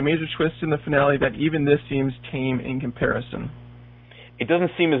used to major twists in the finale that even this seems tame in comparison. It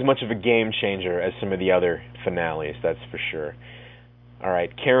doesn't seem as much of a game changer as some of the other finales, that's for sure. All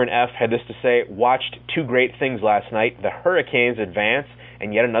right, Karen F. had this to say: watched 2 great things last night, the Hurricanes advance,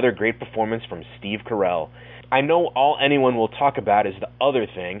 and yet another great performance from Steve Carell. I know all anyone will talk about is the other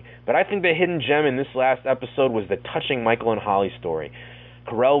thing, but I think the hidden gem in this last episode was the touching Michael and Holly story.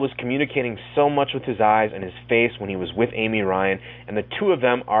 Carell was communicating so much with his eyes and his face when he was with Amy Ryan, and the 2 of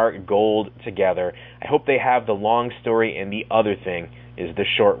them are gold together. I hope they have the long story, and the other thing is the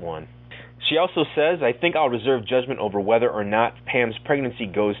short one. She also says, I think I'll reserve judgment over whether or not Pam's pregnancy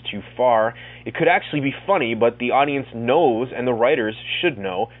goes too far. It could actually be funny, but the audience knows, and the writers should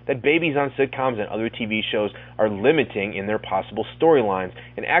know, that babies on sitcoms and other TV shows are limiting in their possible storylines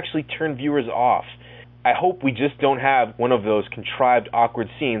and actually turn viewers off. I hope we just don't have one of those contrived awkward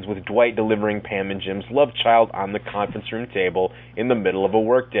scenes with Dwight delivering Pam and Jim's love child on the conference room table in the middle of a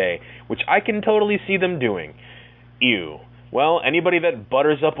workday, which I can totally see them doing. Ew. Well, anybody that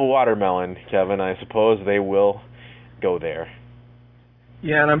butters up a watermelon, Kevin, I suppose they will go there.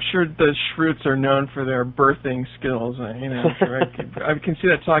 Yeah, and I'm sure the Schrutes are known for their birthing skills. I can see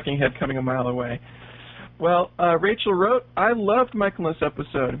that talking head coming a mile away. Well, Rachel wrote, I loved Michael in this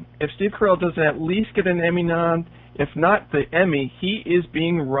episode. If Steve Carell doesn't at least get an Emmy nom, if not the Emmy, he is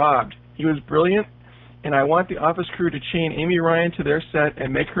being robbed. He was brilliant, and I want the office crew to chain Amy Ryan to their set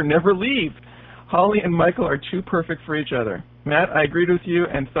and make her never leave. Holly and Michael are too perfect for each other. Matt, I agreed with you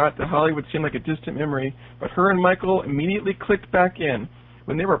and thought that Holly would seem like a distant memory, but her and Michael immediately clicked back in.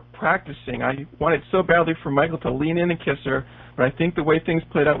 When they were practicing, I wanted so badly for Michael to lean in and kiss her, but I think the way things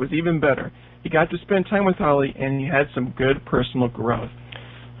played out was even better. He got to spend time with Holly, and he had some good personal growth.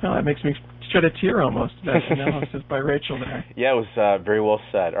 Well, that makes me shed a tear almost. That's analysis by Rachel there. Yeah, it was very well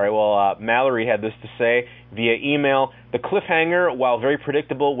said. All right, well, Mallory had this to say via email. The cliffhanger, while very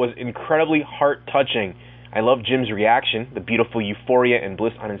predictable, was incredibly heart-touching. I love Jim's reaction. The beautiful euphoria and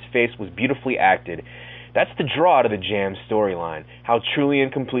bliss on his face was beautifully acted. That's the draw to the Jam storyline, how truly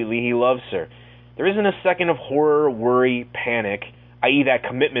and completely he loves her. There isn't a second of horror, worry, panic, i.e. that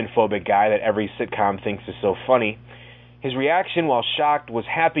commitment-phobic guy that every sitcom thinks is so funny. His reaction, while shocked, was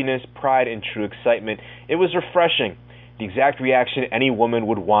happiness, pride, and true excitement. It was refreshing, the exact reaction any woman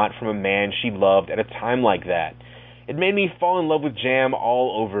would want from a man she loved at a time like that. It made me fall in love with Jam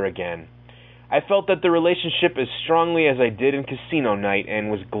all over again. I felt that the relationship as strongly as I did in Casino Night and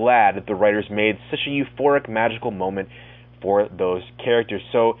was glad that the writers made such a euphoric, magical moment for those characters.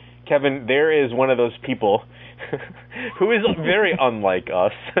 So, Kevin, there is one of those people who is very unlike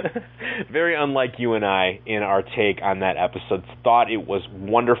us, very unlike you and I in our take on that episode, thought it was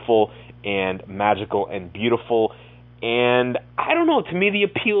wonderful and magical and beautiful. And I don't know, to me the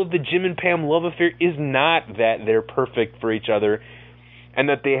appeal of the Jim and Pam love affair is not that they're perfect for each other and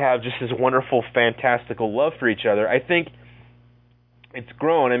that they have just this wonderful, fantastical love for each other. I think it's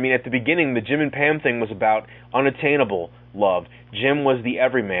grown. I mean, at the beginning, the Jim and Pam thing was about unattainable love. Jim was the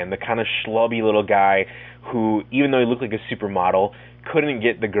everyman, the kind of schlubby little guy who, even though he looked like a supermodel, couldn't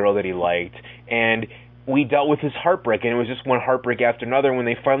get the girl that he liked. And we dealt with his heartbreak, and it was just one heartbreak after another. When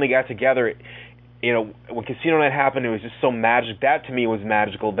they finally got together, you know, when Casino Night happened, it was just so magic. That, to me, was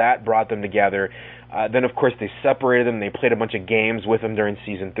magical. That brought them together. Then, of course, they separated them. They played a bunch of games with them during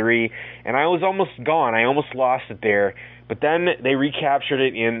Season 3. And I was almost gone. I almost lost it there. But then they recaptured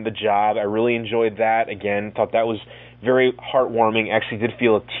it in The Job. I really enjoyed that. Again, thought that was very heartwarming. Actually did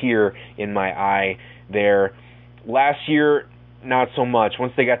feel a tear in my eye there. Last year, not so much.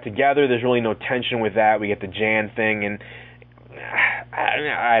 Once they got together, there's really no tension with that. We get the Jan thing, and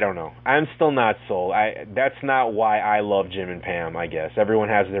I don't know. I'm still not sold. That's not why I love Jim and Pam, I guess. Everyone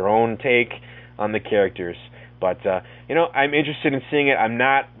has their own take on the characters. But, I'm interested in seeing it. I'm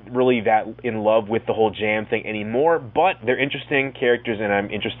not really that in love with the whole Jam thing anymore, but they're interesting characters, and I'm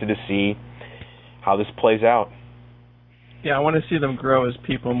interested to see how this plays out. Yeah, I want to see them grow as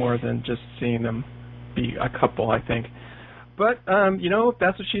people more than just seeing them be a couple, I think. But,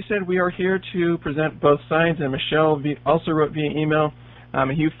 that's what she said. We are here to present both sides, and Michelle also wrote via email, I'm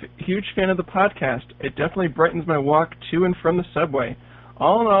a huge fan of the podcast. It definitely brightens my walk to and from the subway.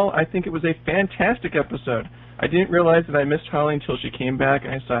 All in all, I think it was a fantastic episode. I didn't realize that I missed Holly until she came back,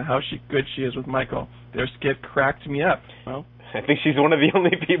 and I saw how good she is with Michael. Their skit cracked me up. Well, I think she's one of the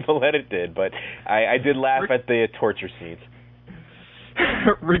only people that it did, but I did laugh at the torture scenes.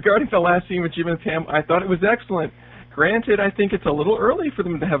 Regarding the last scene with Jim and Pam, I thought it was excellent. Granted, I think it's a little early for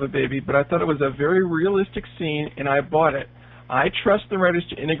them to have a baby, but I thought it was a very realistic scene, and I bought it. I trust the writers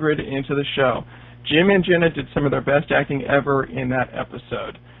to integrate it into the show. Jim and Jenna did some of their best acting ever in that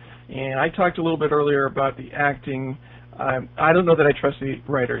episode. And I talked a little bit earlier about the acting. I don't know that I trust the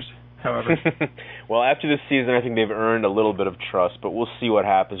writers, however. Well, after this season, I think they've earned a little bit of trust, but we'll see what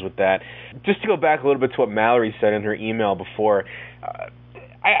happens with that. Just to go back a little bit to what Mallory said in her email before,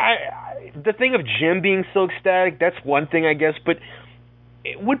 the thing of Jim being so ecstatic, that's one thing, I guess, but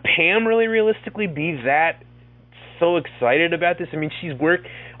would Pam really realistically be that so excited about this? I mean, she's worked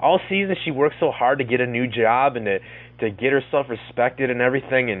all season. She worked so hard to get a new job and to get herself respected and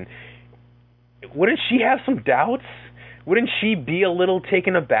everything. And wouldn't she have some doubts? Wouldn't she be a little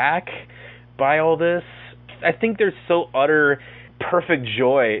taken aback by all this? I think there's so utter perfect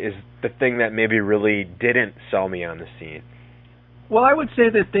joy is the thing that maybe really didn't sell me on the scene. Well, I would say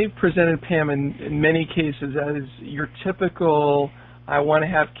that they've presented Pam in many cases as your typical I want to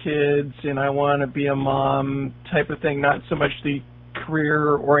have kids and I want to be a mom type of thing, not so much the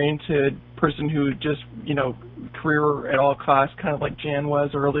career-oriented person who just, career at all costs, kind of like Jan was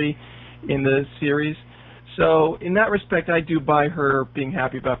early in the series. So in that respect, I do buy her being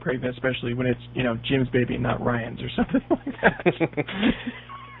happy about pregnant, especially when it's, Jim's baby and not Ryan's or something like that.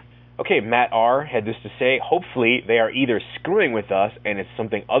 Okay, Matt R. had this to say, hopefully they are either screwing with us and it's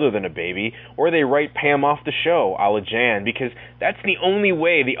something other than a baby, or they write Pam off the show, a la Jan, because that's the only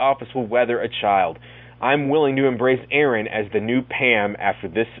way The Office will weather a child. I'm willing to embrace Aaron as the new Pam after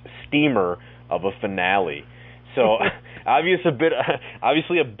this steamer of a finale. So,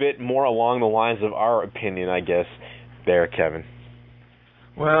 obviously a bit more along the lines of our opinion, I guess, there, Kevin.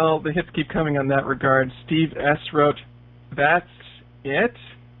 Well, the hits keep coming on that regard. Steve S. wrote, that's it?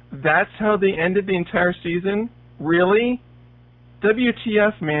 That's how they ended the entire season? Really?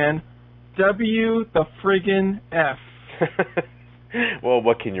 WTF, man. W the friggin' F. Well,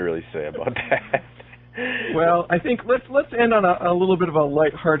 what can you really say about that? Well, I think let's end on a little bit of a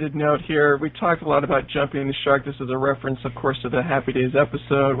lighthearted note here. We talked a lot about jumping the shark. This is a reference, of course, to the Happy Days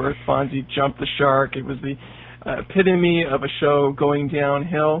episode where Fonzie jumped the shark. It was the epitome of a show going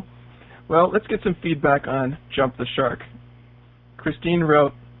downhill. Well, let's get some feedback on Jump the Shark. Christine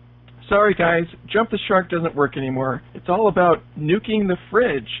wrote, sorry guys, Jump the Shark doesn't work anymore. It's all about nuking the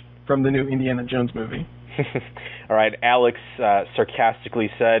fridge from the new Indiana Jones movie. All right, Alex sarcastically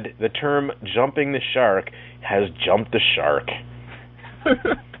said, the term jumping the shark has jumped the shark.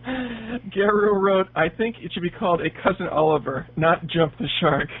 Garu wrote, I think it should be called a Cousin Oliver, not Jump the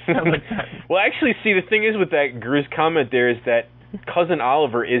Shark. I like that. Well, actually, see, the thing is with that Gru's comment there is that Cousin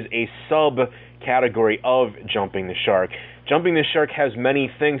Oliver is a subcategory of Jumping the Shark. Jumping the Shark has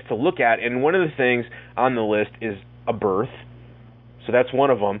many things to look at, and one of the things on the list is a birth. So that's one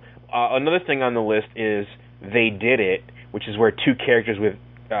of them. Another thing on the list is They Did It, which is where two characters with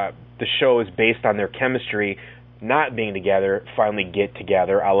the show is based on their chemistry not being together finally get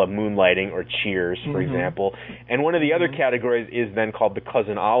together, a la Moonlighting or Cheers, for example. And one of the other categories is then called the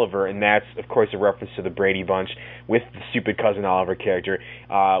Cousin Oliver, and that's, of course, a reference to the Brady Bunch with the stupid Cousin Oliver character,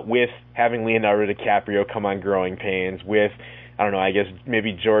 with having Leonardo DiCaprio come on Growing Pains, with, I don't know, I guess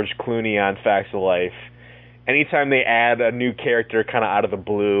maybe George Clooney on Facts of Life. Anytime they add a new character kind of out of the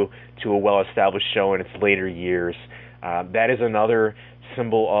blue to a well-established show in its later years, that is another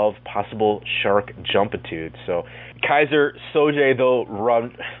symbol of possible shark jumpitude. So Kaiser Soze, though,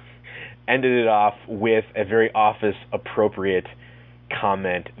 ended it off with a very Office-appropriate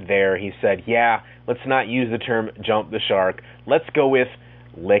comment there. He said, yeah, let's not use the term jump the shark. Let's go with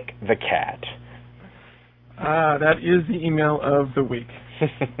lick the cat. That is the email of the week.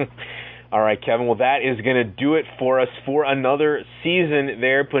 All right, Kevin. Well, that is going to do it for us for another season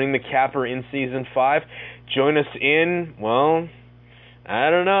there, putting the capper in Season 5. Join us in, well, I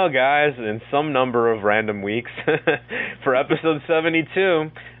don't know, guys, in some number of random weeks for Episode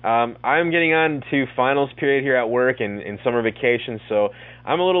 72. I'm getting on to finals period here at work and summer vacation, so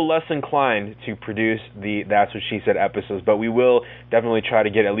I'm a little less inclined to produce the That's What She Said episodes, but we will definitely try to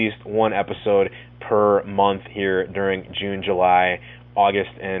get at least one episode per month here during June, July,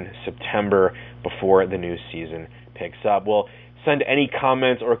 August, and September before the new season picks up. Well, send any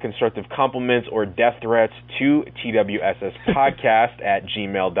comments or constructive compliments or death threats to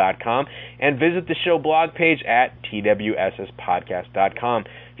twsspodcast@gmail.com and visit the show blog page at twsspodcast.com.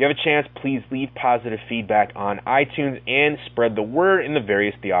 If you have a chance, please leave positive feedback on iTunes and spread the word in the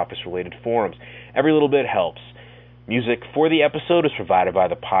various The Office-related forums. Every little bit helps. Music for the episode is provided by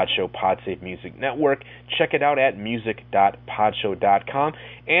the Podshow Podsafe Music Network. Check it out at music.podshow.com.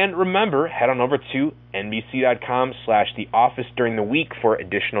 And remember, head on over to nbc.com/theoffice during the week for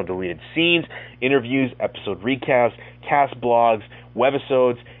additional deleted scenes, interviews, episode recaps, cast blogs,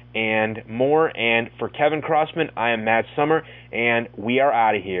 webisodes, and more. And for Kevin Crossman, I am Matt Summer, and we are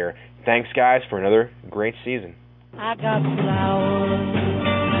out of here. Thanks, guys, for another great season. I got flowers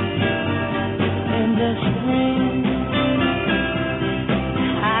in the spring.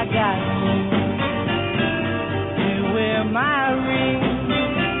 I got to wear my ring.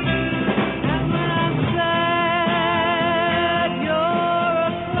 And when I'm sad, you're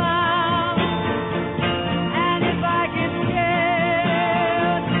a clown. And if I get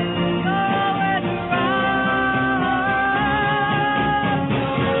scared, you're always around.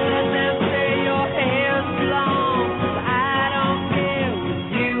 Let them say your hair's long, 'cause I don't care.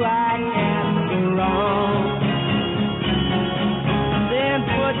 With you I can't go wrong.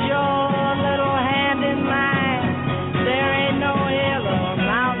 Put your little hand in mine. There ain't no hill or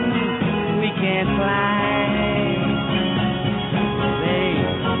mountain we can't climb. Babe,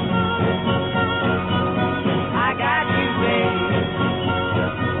 I got you, babe.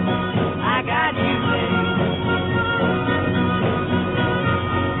 I got you, babe.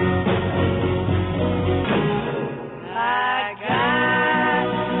 I got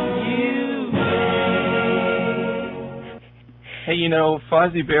you, babe. Hey,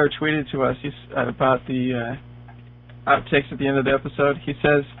 Fozzie Bear tweeted to us about the outtakes at the end of the episode. He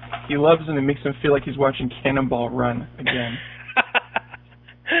says he loves it and it makes him feel like he's watching Cannonball Run again.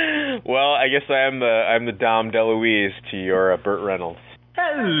 Well, I guess I'm the Dom DeLuise to your Burt Reynolds.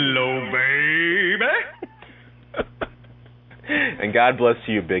 Hello, baby. And God bless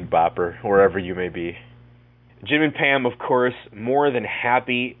you, Big Bopper, wherever you may be. Jim and Pam, of course, more than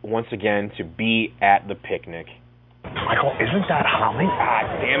happy once again to be at the picnic. Michael, isn't that Holly?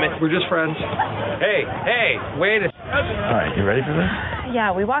 God damn it. We're just friends. Hey, wait a second. All right, you ready for this?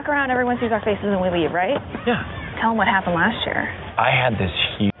 Yeah, we walk around, everyone sees our faces, and we leave, right? Yeah. Tell them what happened last year. I had this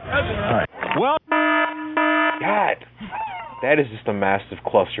huge... All right. Well, God, that is just a massive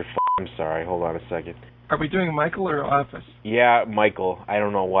clusterfuck. I'm sorry, hold on a second. Are we doing Michael or Office? Yeah, Michael. I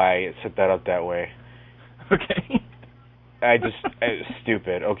don't know why I set that up that way. Okay. It's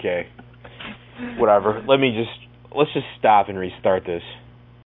stupid. Okay. Whatever. Let's just stop and restart this.